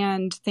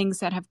understand things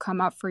that have come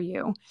up for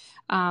you,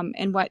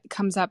 and what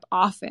comes up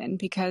often,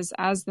 because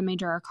as the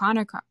major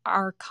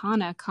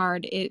arcana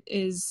card, it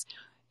is,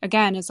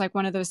 again, it's like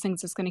one of those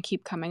things that's going to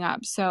keep coming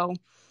up. So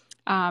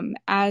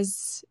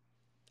as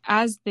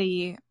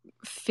the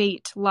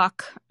fate,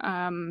 luck,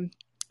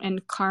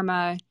 and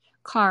karma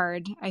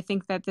card, I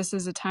think that this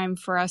is a time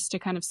for us to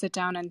kind of sit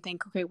down and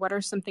think, okay, what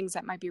are some things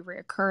that might be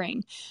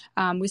reoccurring?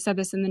 We said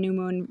this in the new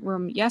moon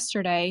room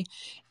yesterday,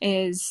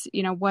 is,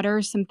 what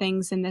are some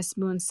things in this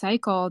moon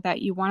cycle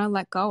that you want to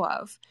let go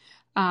of?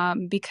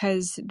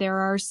 Because there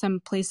are some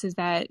places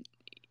that,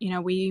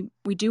 we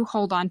do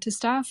hold on to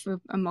stuff,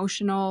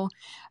 emotional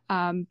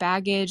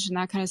baggage and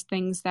that kind of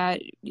things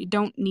that you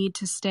don't need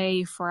to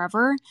stay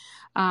forever.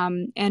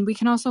 And we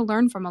can also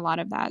learn from a lot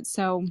of that.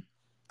 So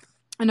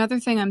another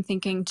thing I'm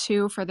thinking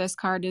too for this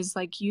card is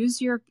like,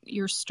 use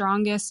your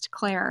strongest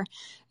Claire.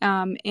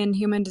 In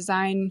human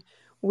design,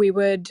 we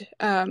would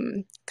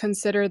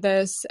consider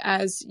this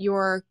as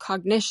your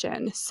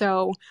cognition.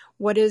 So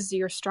what is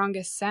your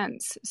strongest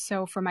sense?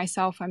 So for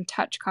myself, I'm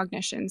touch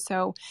cognition.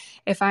 So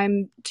if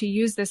I'm to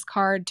use this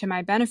card to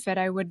my benefit,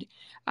 I would,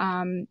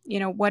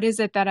 what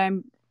is it that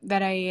I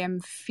am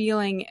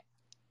feeling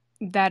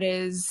that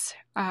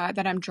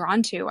I'm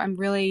drawn to? I'm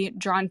really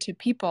drawn to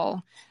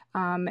people,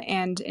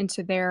 and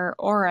into their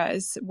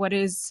auras. What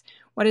is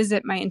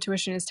it my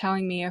intuition is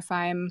telling me if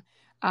I'm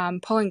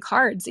pulling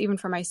cards, even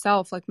for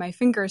myself, like my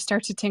fingers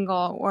start to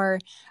tingle, or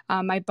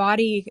my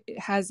body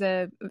has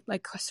a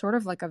sort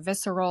of like a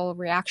visceral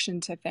reaction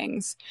to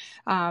things.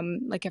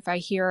 Like if I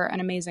hear an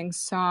amazing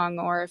song,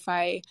 or if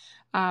I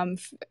I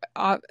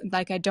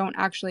don't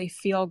actually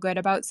feel good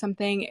about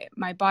something,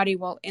 my body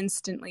will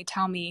instantly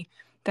tell me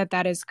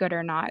that is good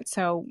or not.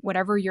 So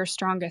whatever your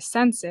strongest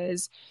sense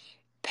is,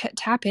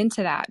 tap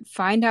into that,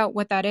 find out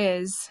what that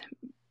is.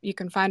 You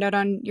can find out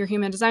on your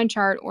human design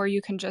chart, or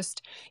you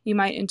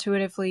might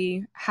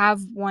intuitively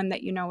have one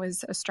that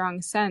is a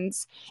strong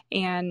sense,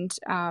 and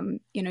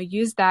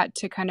use that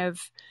to kind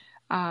of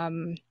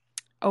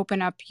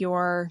open up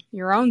your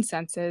own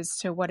senses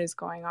to what is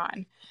going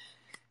on.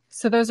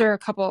 So those are a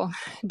couple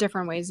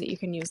different ways that you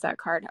can use that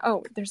card.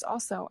 Oh, there's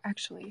also,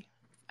 actually,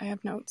 I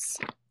have notes.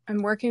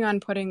 I'm working on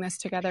putting this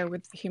together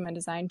with the human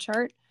design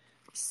chart.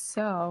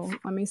 So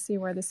let me see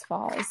where this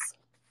falls.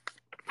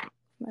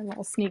 My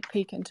little sneak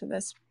peek into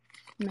this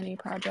mini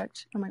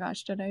project. Oh my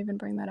gosh, did I even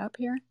bring that up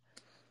here?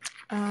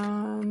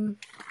 Hang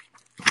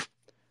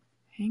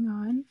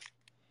on.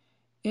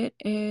 It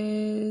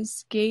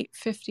is gate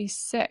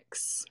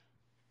 56,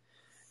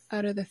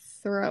 out of the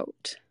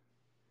throat.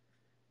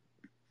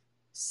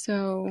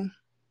 So,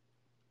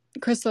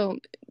 Crystal,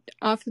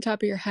 off the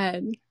top of your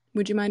head,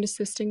 would you mind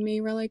assisting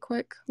me really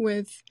quick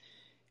with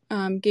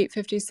gate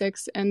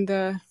 56 and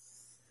the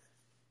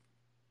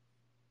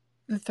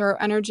throat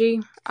energy?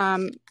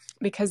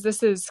 Because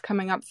this is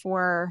coming up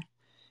for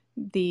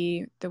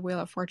the Wheel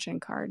of Fortune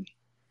card.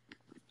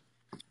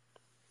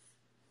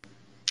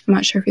 I'm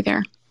not sure if you're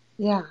there.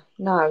 Yeah,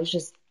 no, I was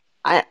just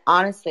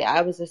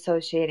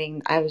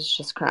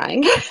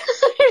crying.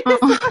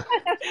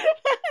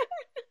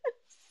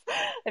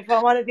 If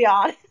I want to be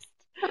honest.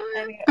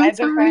 I mean, I've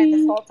been crying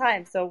this whole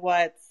time, so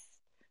what's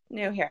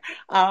new here?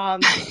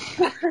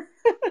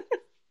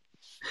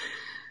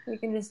 You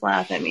can just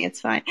laugh at me.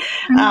 It's fine.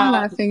 I'm not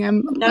laughing.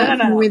 I'm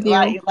laughing with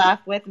you. You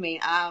laugh with me.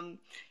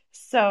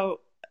 So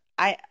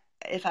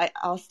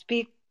I'll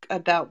speak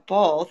about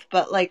both,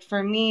 but like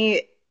for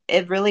me,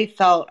 it really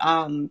felt,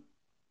 and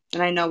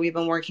I know we've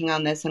been working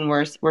on this, and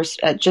we're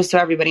just so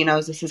everybody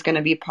knows, this is going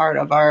to be part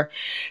of our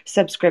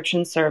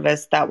subscription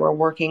service, that we're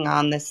working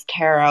on this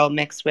tarot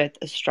mixed with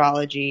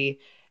astrology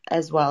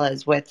as well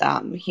as with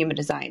human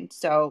design.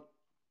 So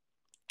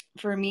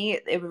for me,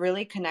 it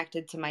really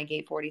connected to my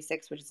gate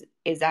 46, which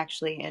is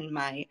actually in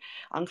my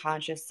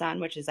unconscious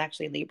sun, which is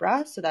actually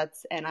Libra. So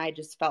and I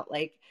just felt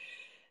like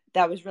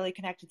that was really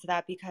connected to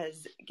that,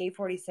 because gate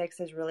 46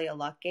 is really a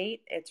luck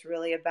gate. It's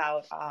really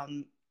about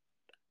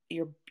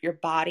your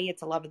body.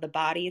 It's a love of the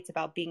body. It's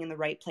about being in the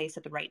right place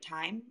at the right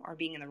time, or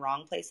being in the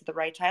wrong place at the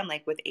right time.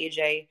 Like with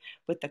AJ,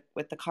 with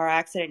the car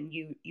accident,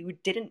 you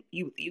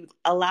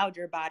allowed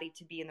your body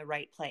to be in the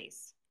right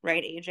place,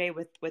 right, AJ,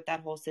 with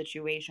that whole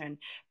situation,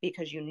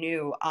 because you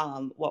knew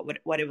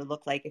what it would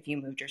look like if you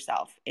moved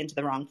yourself into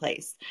the wrong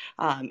place,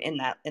 in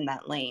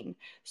that lane.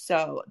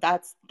 So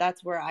that's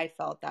where I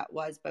felt that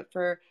was. But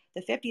for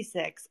the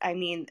 56, I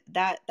mean,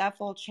 that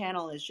full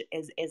channel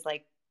is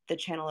like the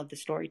channel of the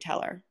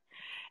storyteller.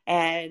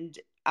 And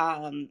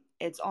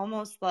it's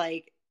almost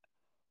like,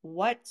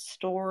 what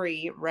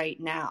story right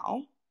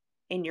now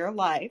in your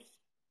life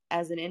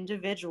as an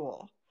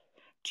individual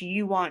do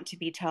you want to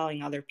be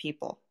telling other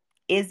people?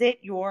 Is it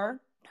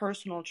your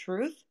personal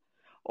truth,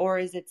 or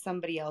is it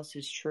somebody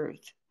else's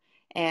truth?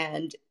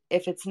 And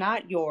if it's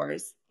not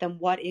yours, then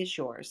what is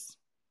yours?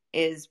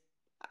 Is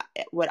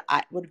what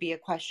I would be a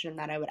question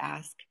that I would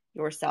ask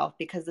yourself,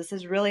 because this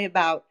is really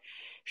about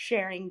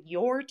sharing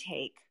your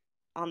take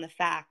on the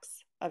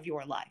facts of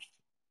your life.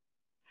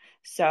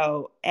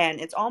 So,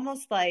 and it's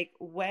almost like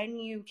when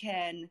you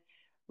can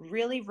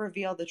really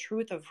reveal the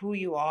truth of who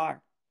you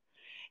are,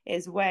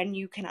 is when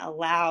you can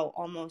allow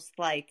almost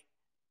like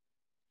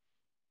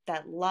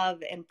that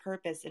love and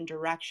purpose and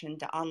direction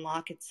to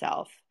unlock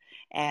itself.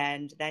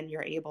 And then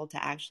you're able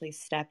to actually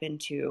step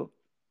into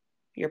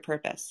your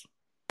purpose.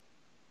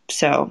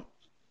 So.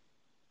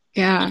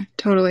 Yeah,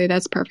 totally.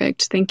 That's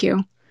perfect. Thank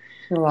you.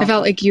 You're welcome. I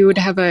felt like you would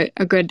have a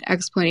good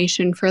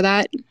explanation for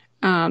that.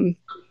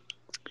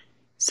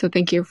 So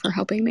thank you for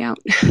helping me out.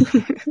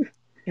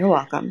 You're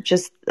welcome.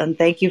 Just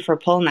thank you for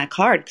pulling that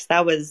card, because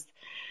that was,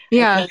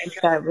 I think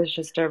that was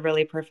just a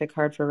really perfect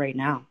card for right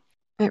now.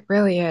 It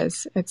really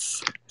is.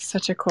 It's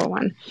such a cool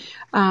one.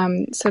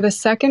 So the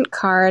second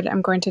card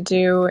I'm going to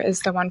do is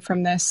the one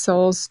from the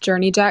Soul's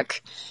Journey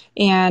deck.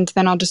 And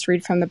then I'll just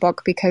read from the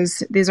book,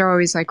 because these are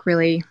always like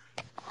really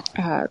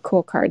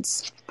cool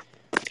cards.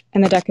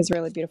 And the deck is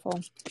really beautiful.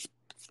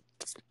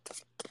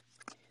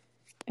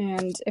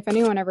 And if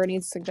anyone ever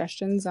needs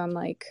suggestions on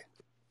like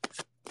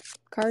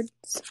cards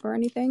or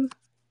anything,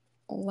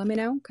 let me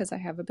know, because I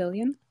have a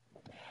billion.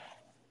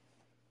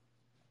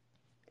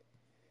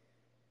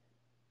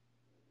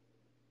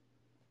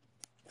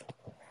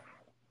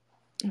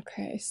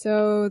 Okay,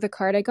 so the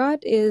card I got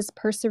is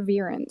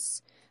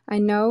Perseverance. I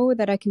know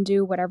that I can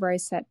do whatever I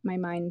set my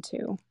mind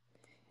to.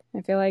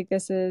 I feel like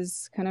this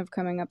is kind of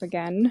coming up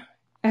again,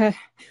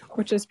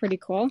 which is pretty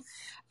cool.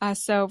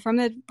 So from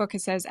the book,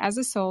 it says, as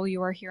a soul,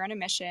 you are here on a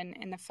mission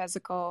in the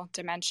physical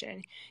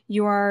dimension.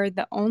 You are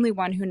the only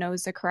one who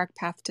knows the correct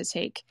path to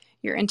take.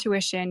 Your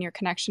intuition, your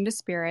connection to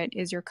spirit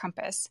is your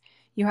compass.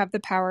 You have the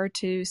power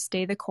to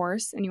stay the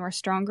course, and you are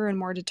stronger and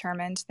more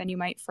determined than you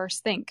might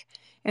first think.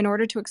 In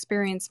order to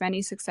experience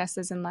many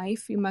successes in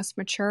life, you must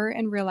mature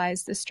and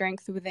realize the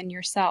strength within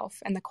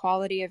yourself and the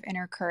quality of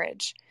inner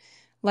courage.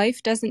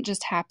 Life doesn't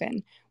just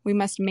happen. We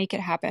must make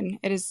it happen.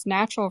 It is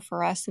natural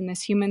for us in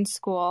this human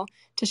school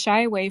to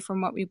shy away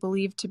from what we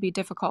believe to be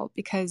difficult,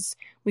 because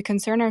we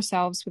concern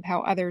ourselves with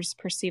how others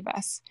perceive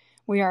us.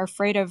 We are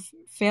afraid of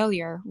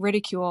failure,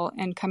 ridicule,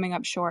 and coming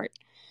up short.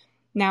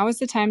 Now is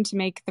the time to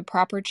make the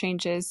proper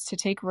changes, to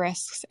take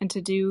risks, and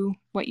to do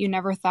what you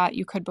never thought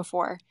you could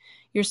before.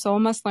 Your soul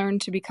must learn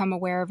to become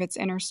aware of its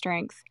inner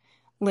strength.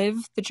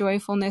 Live the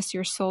joyfulness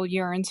your soul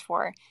yearns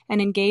for,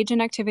 and engage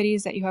in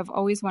activities that you have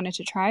always wanted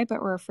to try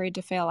but were afraid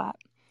to fail at.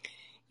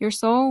 Your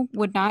soul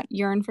would not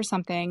yearn for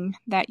something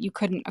that you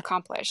couldn't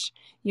accomplish.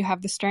 You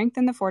have the strength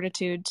and the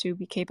fortitude to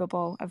be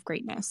capable of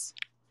greatness.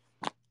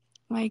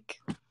 Like,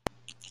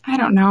 I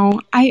don't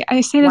know.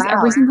 I say this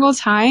every single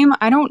time.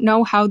 I don't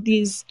know how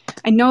these,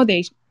 I know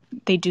they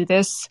do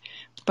this,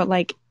 but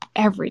like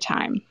every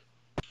time.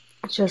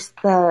 Just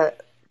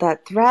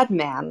that thread,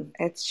 man.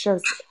 It's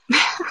just,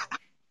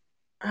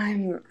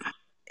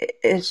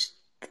 it's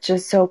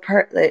just so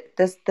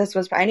this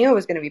was, I knew it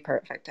was going to be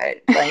perfect.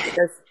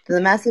 The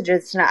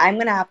messages tonight, I'm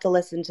going to have to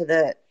listen to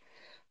the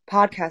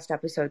podcast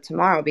episode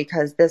tomorrow,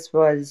 because this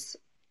was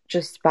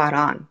just spot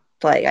on.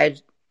 Like,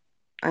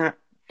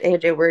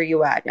 AJ, where are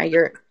you at? Now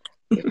you're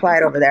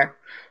quiet over there.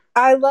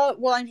 I'm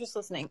just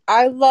listening.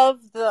 I love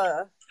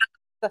the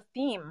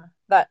theme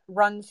that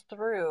runs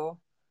through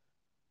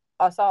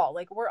us all.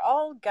 Like, we're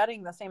all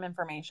getting the same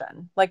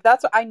information. Like,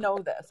 I know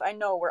this. I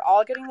know we're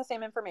all getting the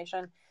same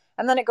information.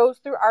 And then it goes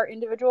through our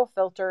individual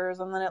filters,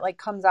 and then it like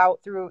comes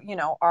out through,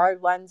 our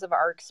lens of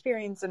our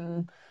experience,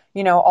 and,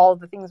 all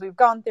the things we've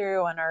gone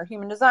through, and our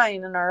human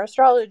design and our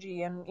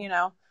astrology, and,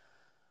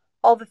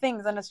 all the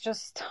things. And it's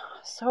just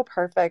so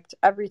perfect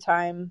every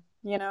time,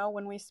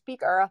 when we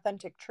speak our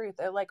authentic truth,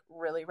 it like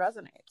really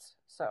resonates.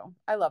 So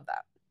I love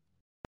that.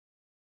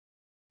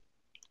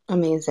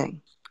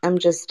 Amazing.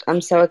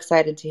 I'm so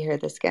excited to hear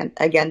this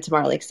again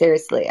tomorrow. Like,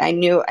 seriously, I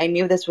knew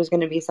this was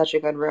going to be such a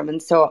good room.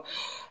 And so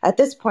at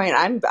this point,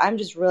 I'm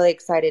just really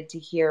excited to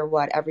hear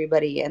what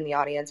everybody in the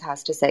audience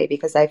has to say,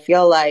 because I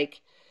feel like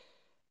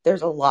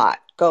there's a lot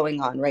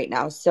going on right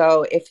now.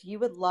 So if you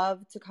would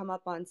love to come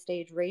up on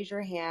stage, raise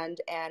your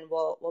hand and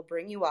we'll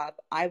bring you up.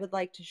 I would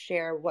like to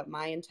share what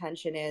my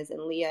intention is,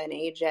 and Leah and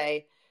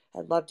AJ,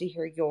 I'd love to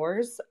hear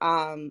yours.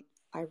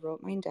 I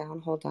wrote mine down.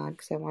 Hold on,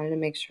 because I wanted to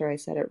make sure I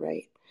said it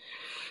right.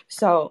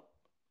 So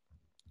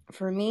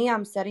for me,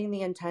 I'm setting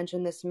the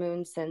intention this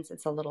moon, since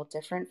it's a little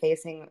different,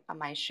 facing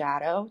my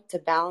shadow, to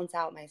balance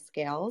out my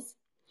scales.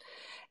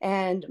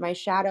 And my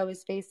shadow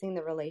is facing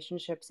the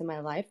relationships in my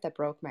life that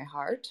broke my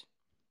heart.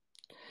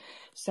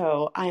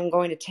 So I'm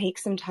going to take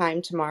some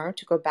time tomorrow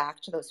to go back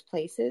to those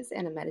places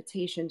and a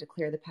meditation to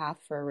clear the path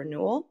for a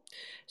renewal,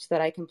 so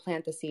that I can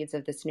plant the seeds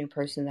of this new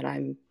person that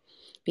I'm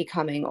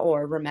becoming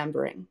or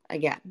remembering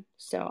again.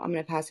 So I'm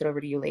going to pass it over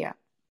to you, Leah.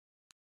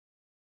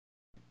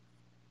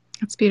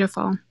 That's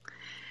beautiful.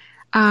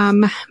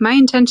 My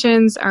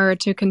intentions are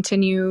to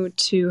continue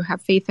to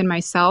have faith in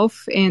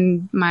myself,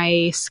 in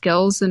my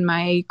skills, and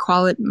my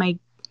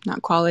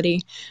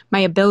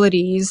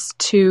abilities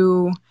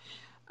to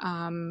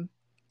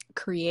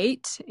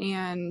create,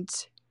 and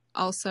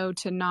also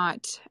to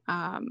not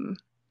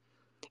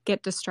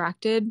get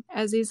distracted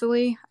as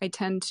easily. I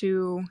tend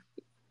to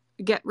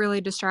get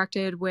really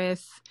distracted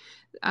with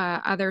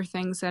other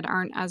things that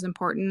aren't as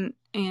important,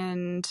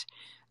 and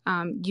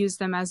use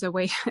them as a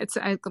way.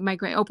 My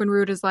open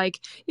route is like,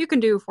 you can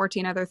do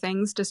 14 other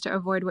things just to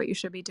avoid what you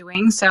should be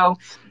doing. So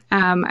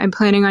I'm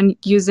planning on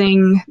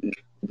using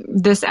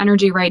this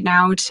energy right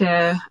now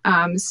to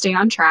stay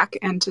on track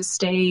and to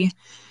stay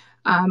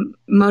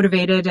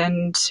motivated,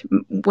 and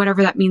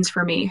whatever that means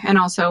for me, and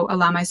also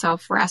allow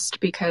myself rest,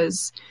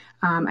 because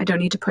I don't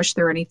need to push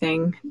through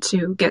anything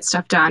to get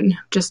stuff done,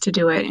 just to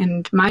do it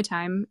in my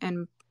time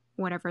and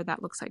whatever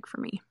that looks like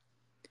for me.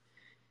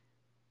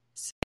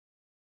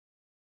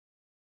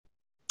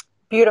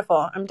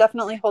 Beautiful. I'm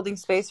definitely holding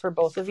space for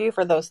both of you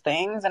for those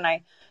things, and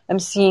I am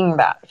seeing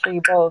that for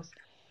you both.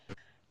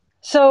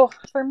 So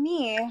for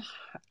me,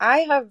 I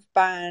have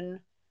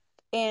been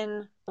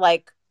in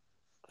like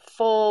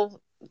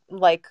full,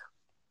 like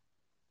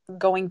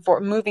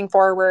moving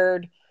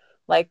forward,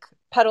 like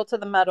pedal to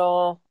the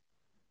metal,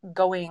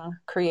 going,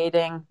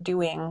 creating,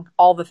 doing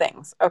all the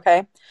things.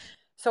 Okay.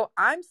 So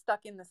I'm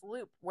stuck in this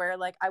loop where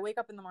like I wake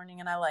up in the morning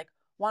and I like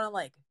want to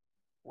like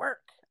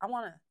work. I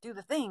want to do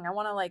the thing. I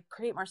want to like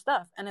create more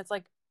stuff. And it's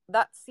like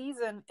that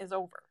season is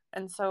over.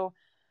 And so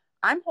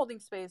I'm holding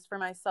space for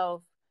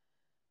myself,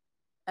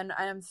 and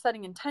I am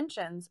setting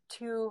intentions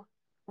to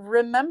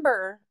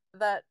remember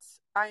that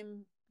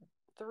I'm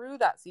through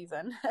that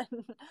season.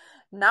 And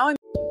now I'm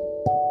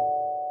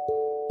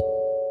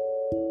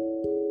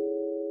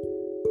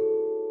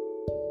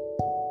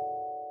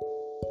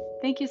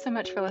Thank you so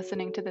much for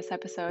listening to this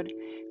episode.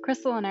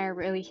 Crystal and I are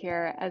really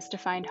here as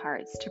Defined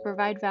Hearts to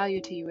provide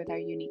value to you with our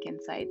unique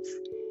insights.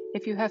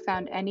 If you have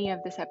found any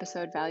of this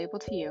episode valuable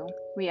to you,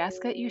 we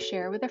ask that you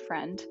share with a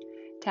friend,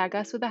 tag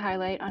us with a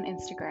highlight on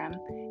Instagram,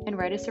 and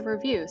write us a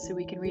review so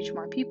we can reach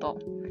more people.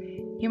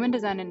 Human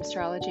design and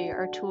astrology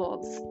are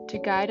tools to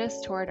guide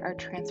us toward our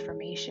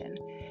transformation.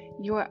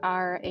 You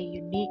are a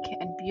unique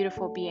and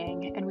beautiful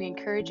being, and we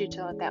encourage you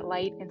to let that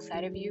light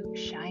inside of you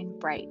shine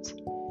bright.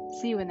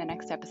 See you in the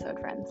next episode,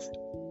 friends.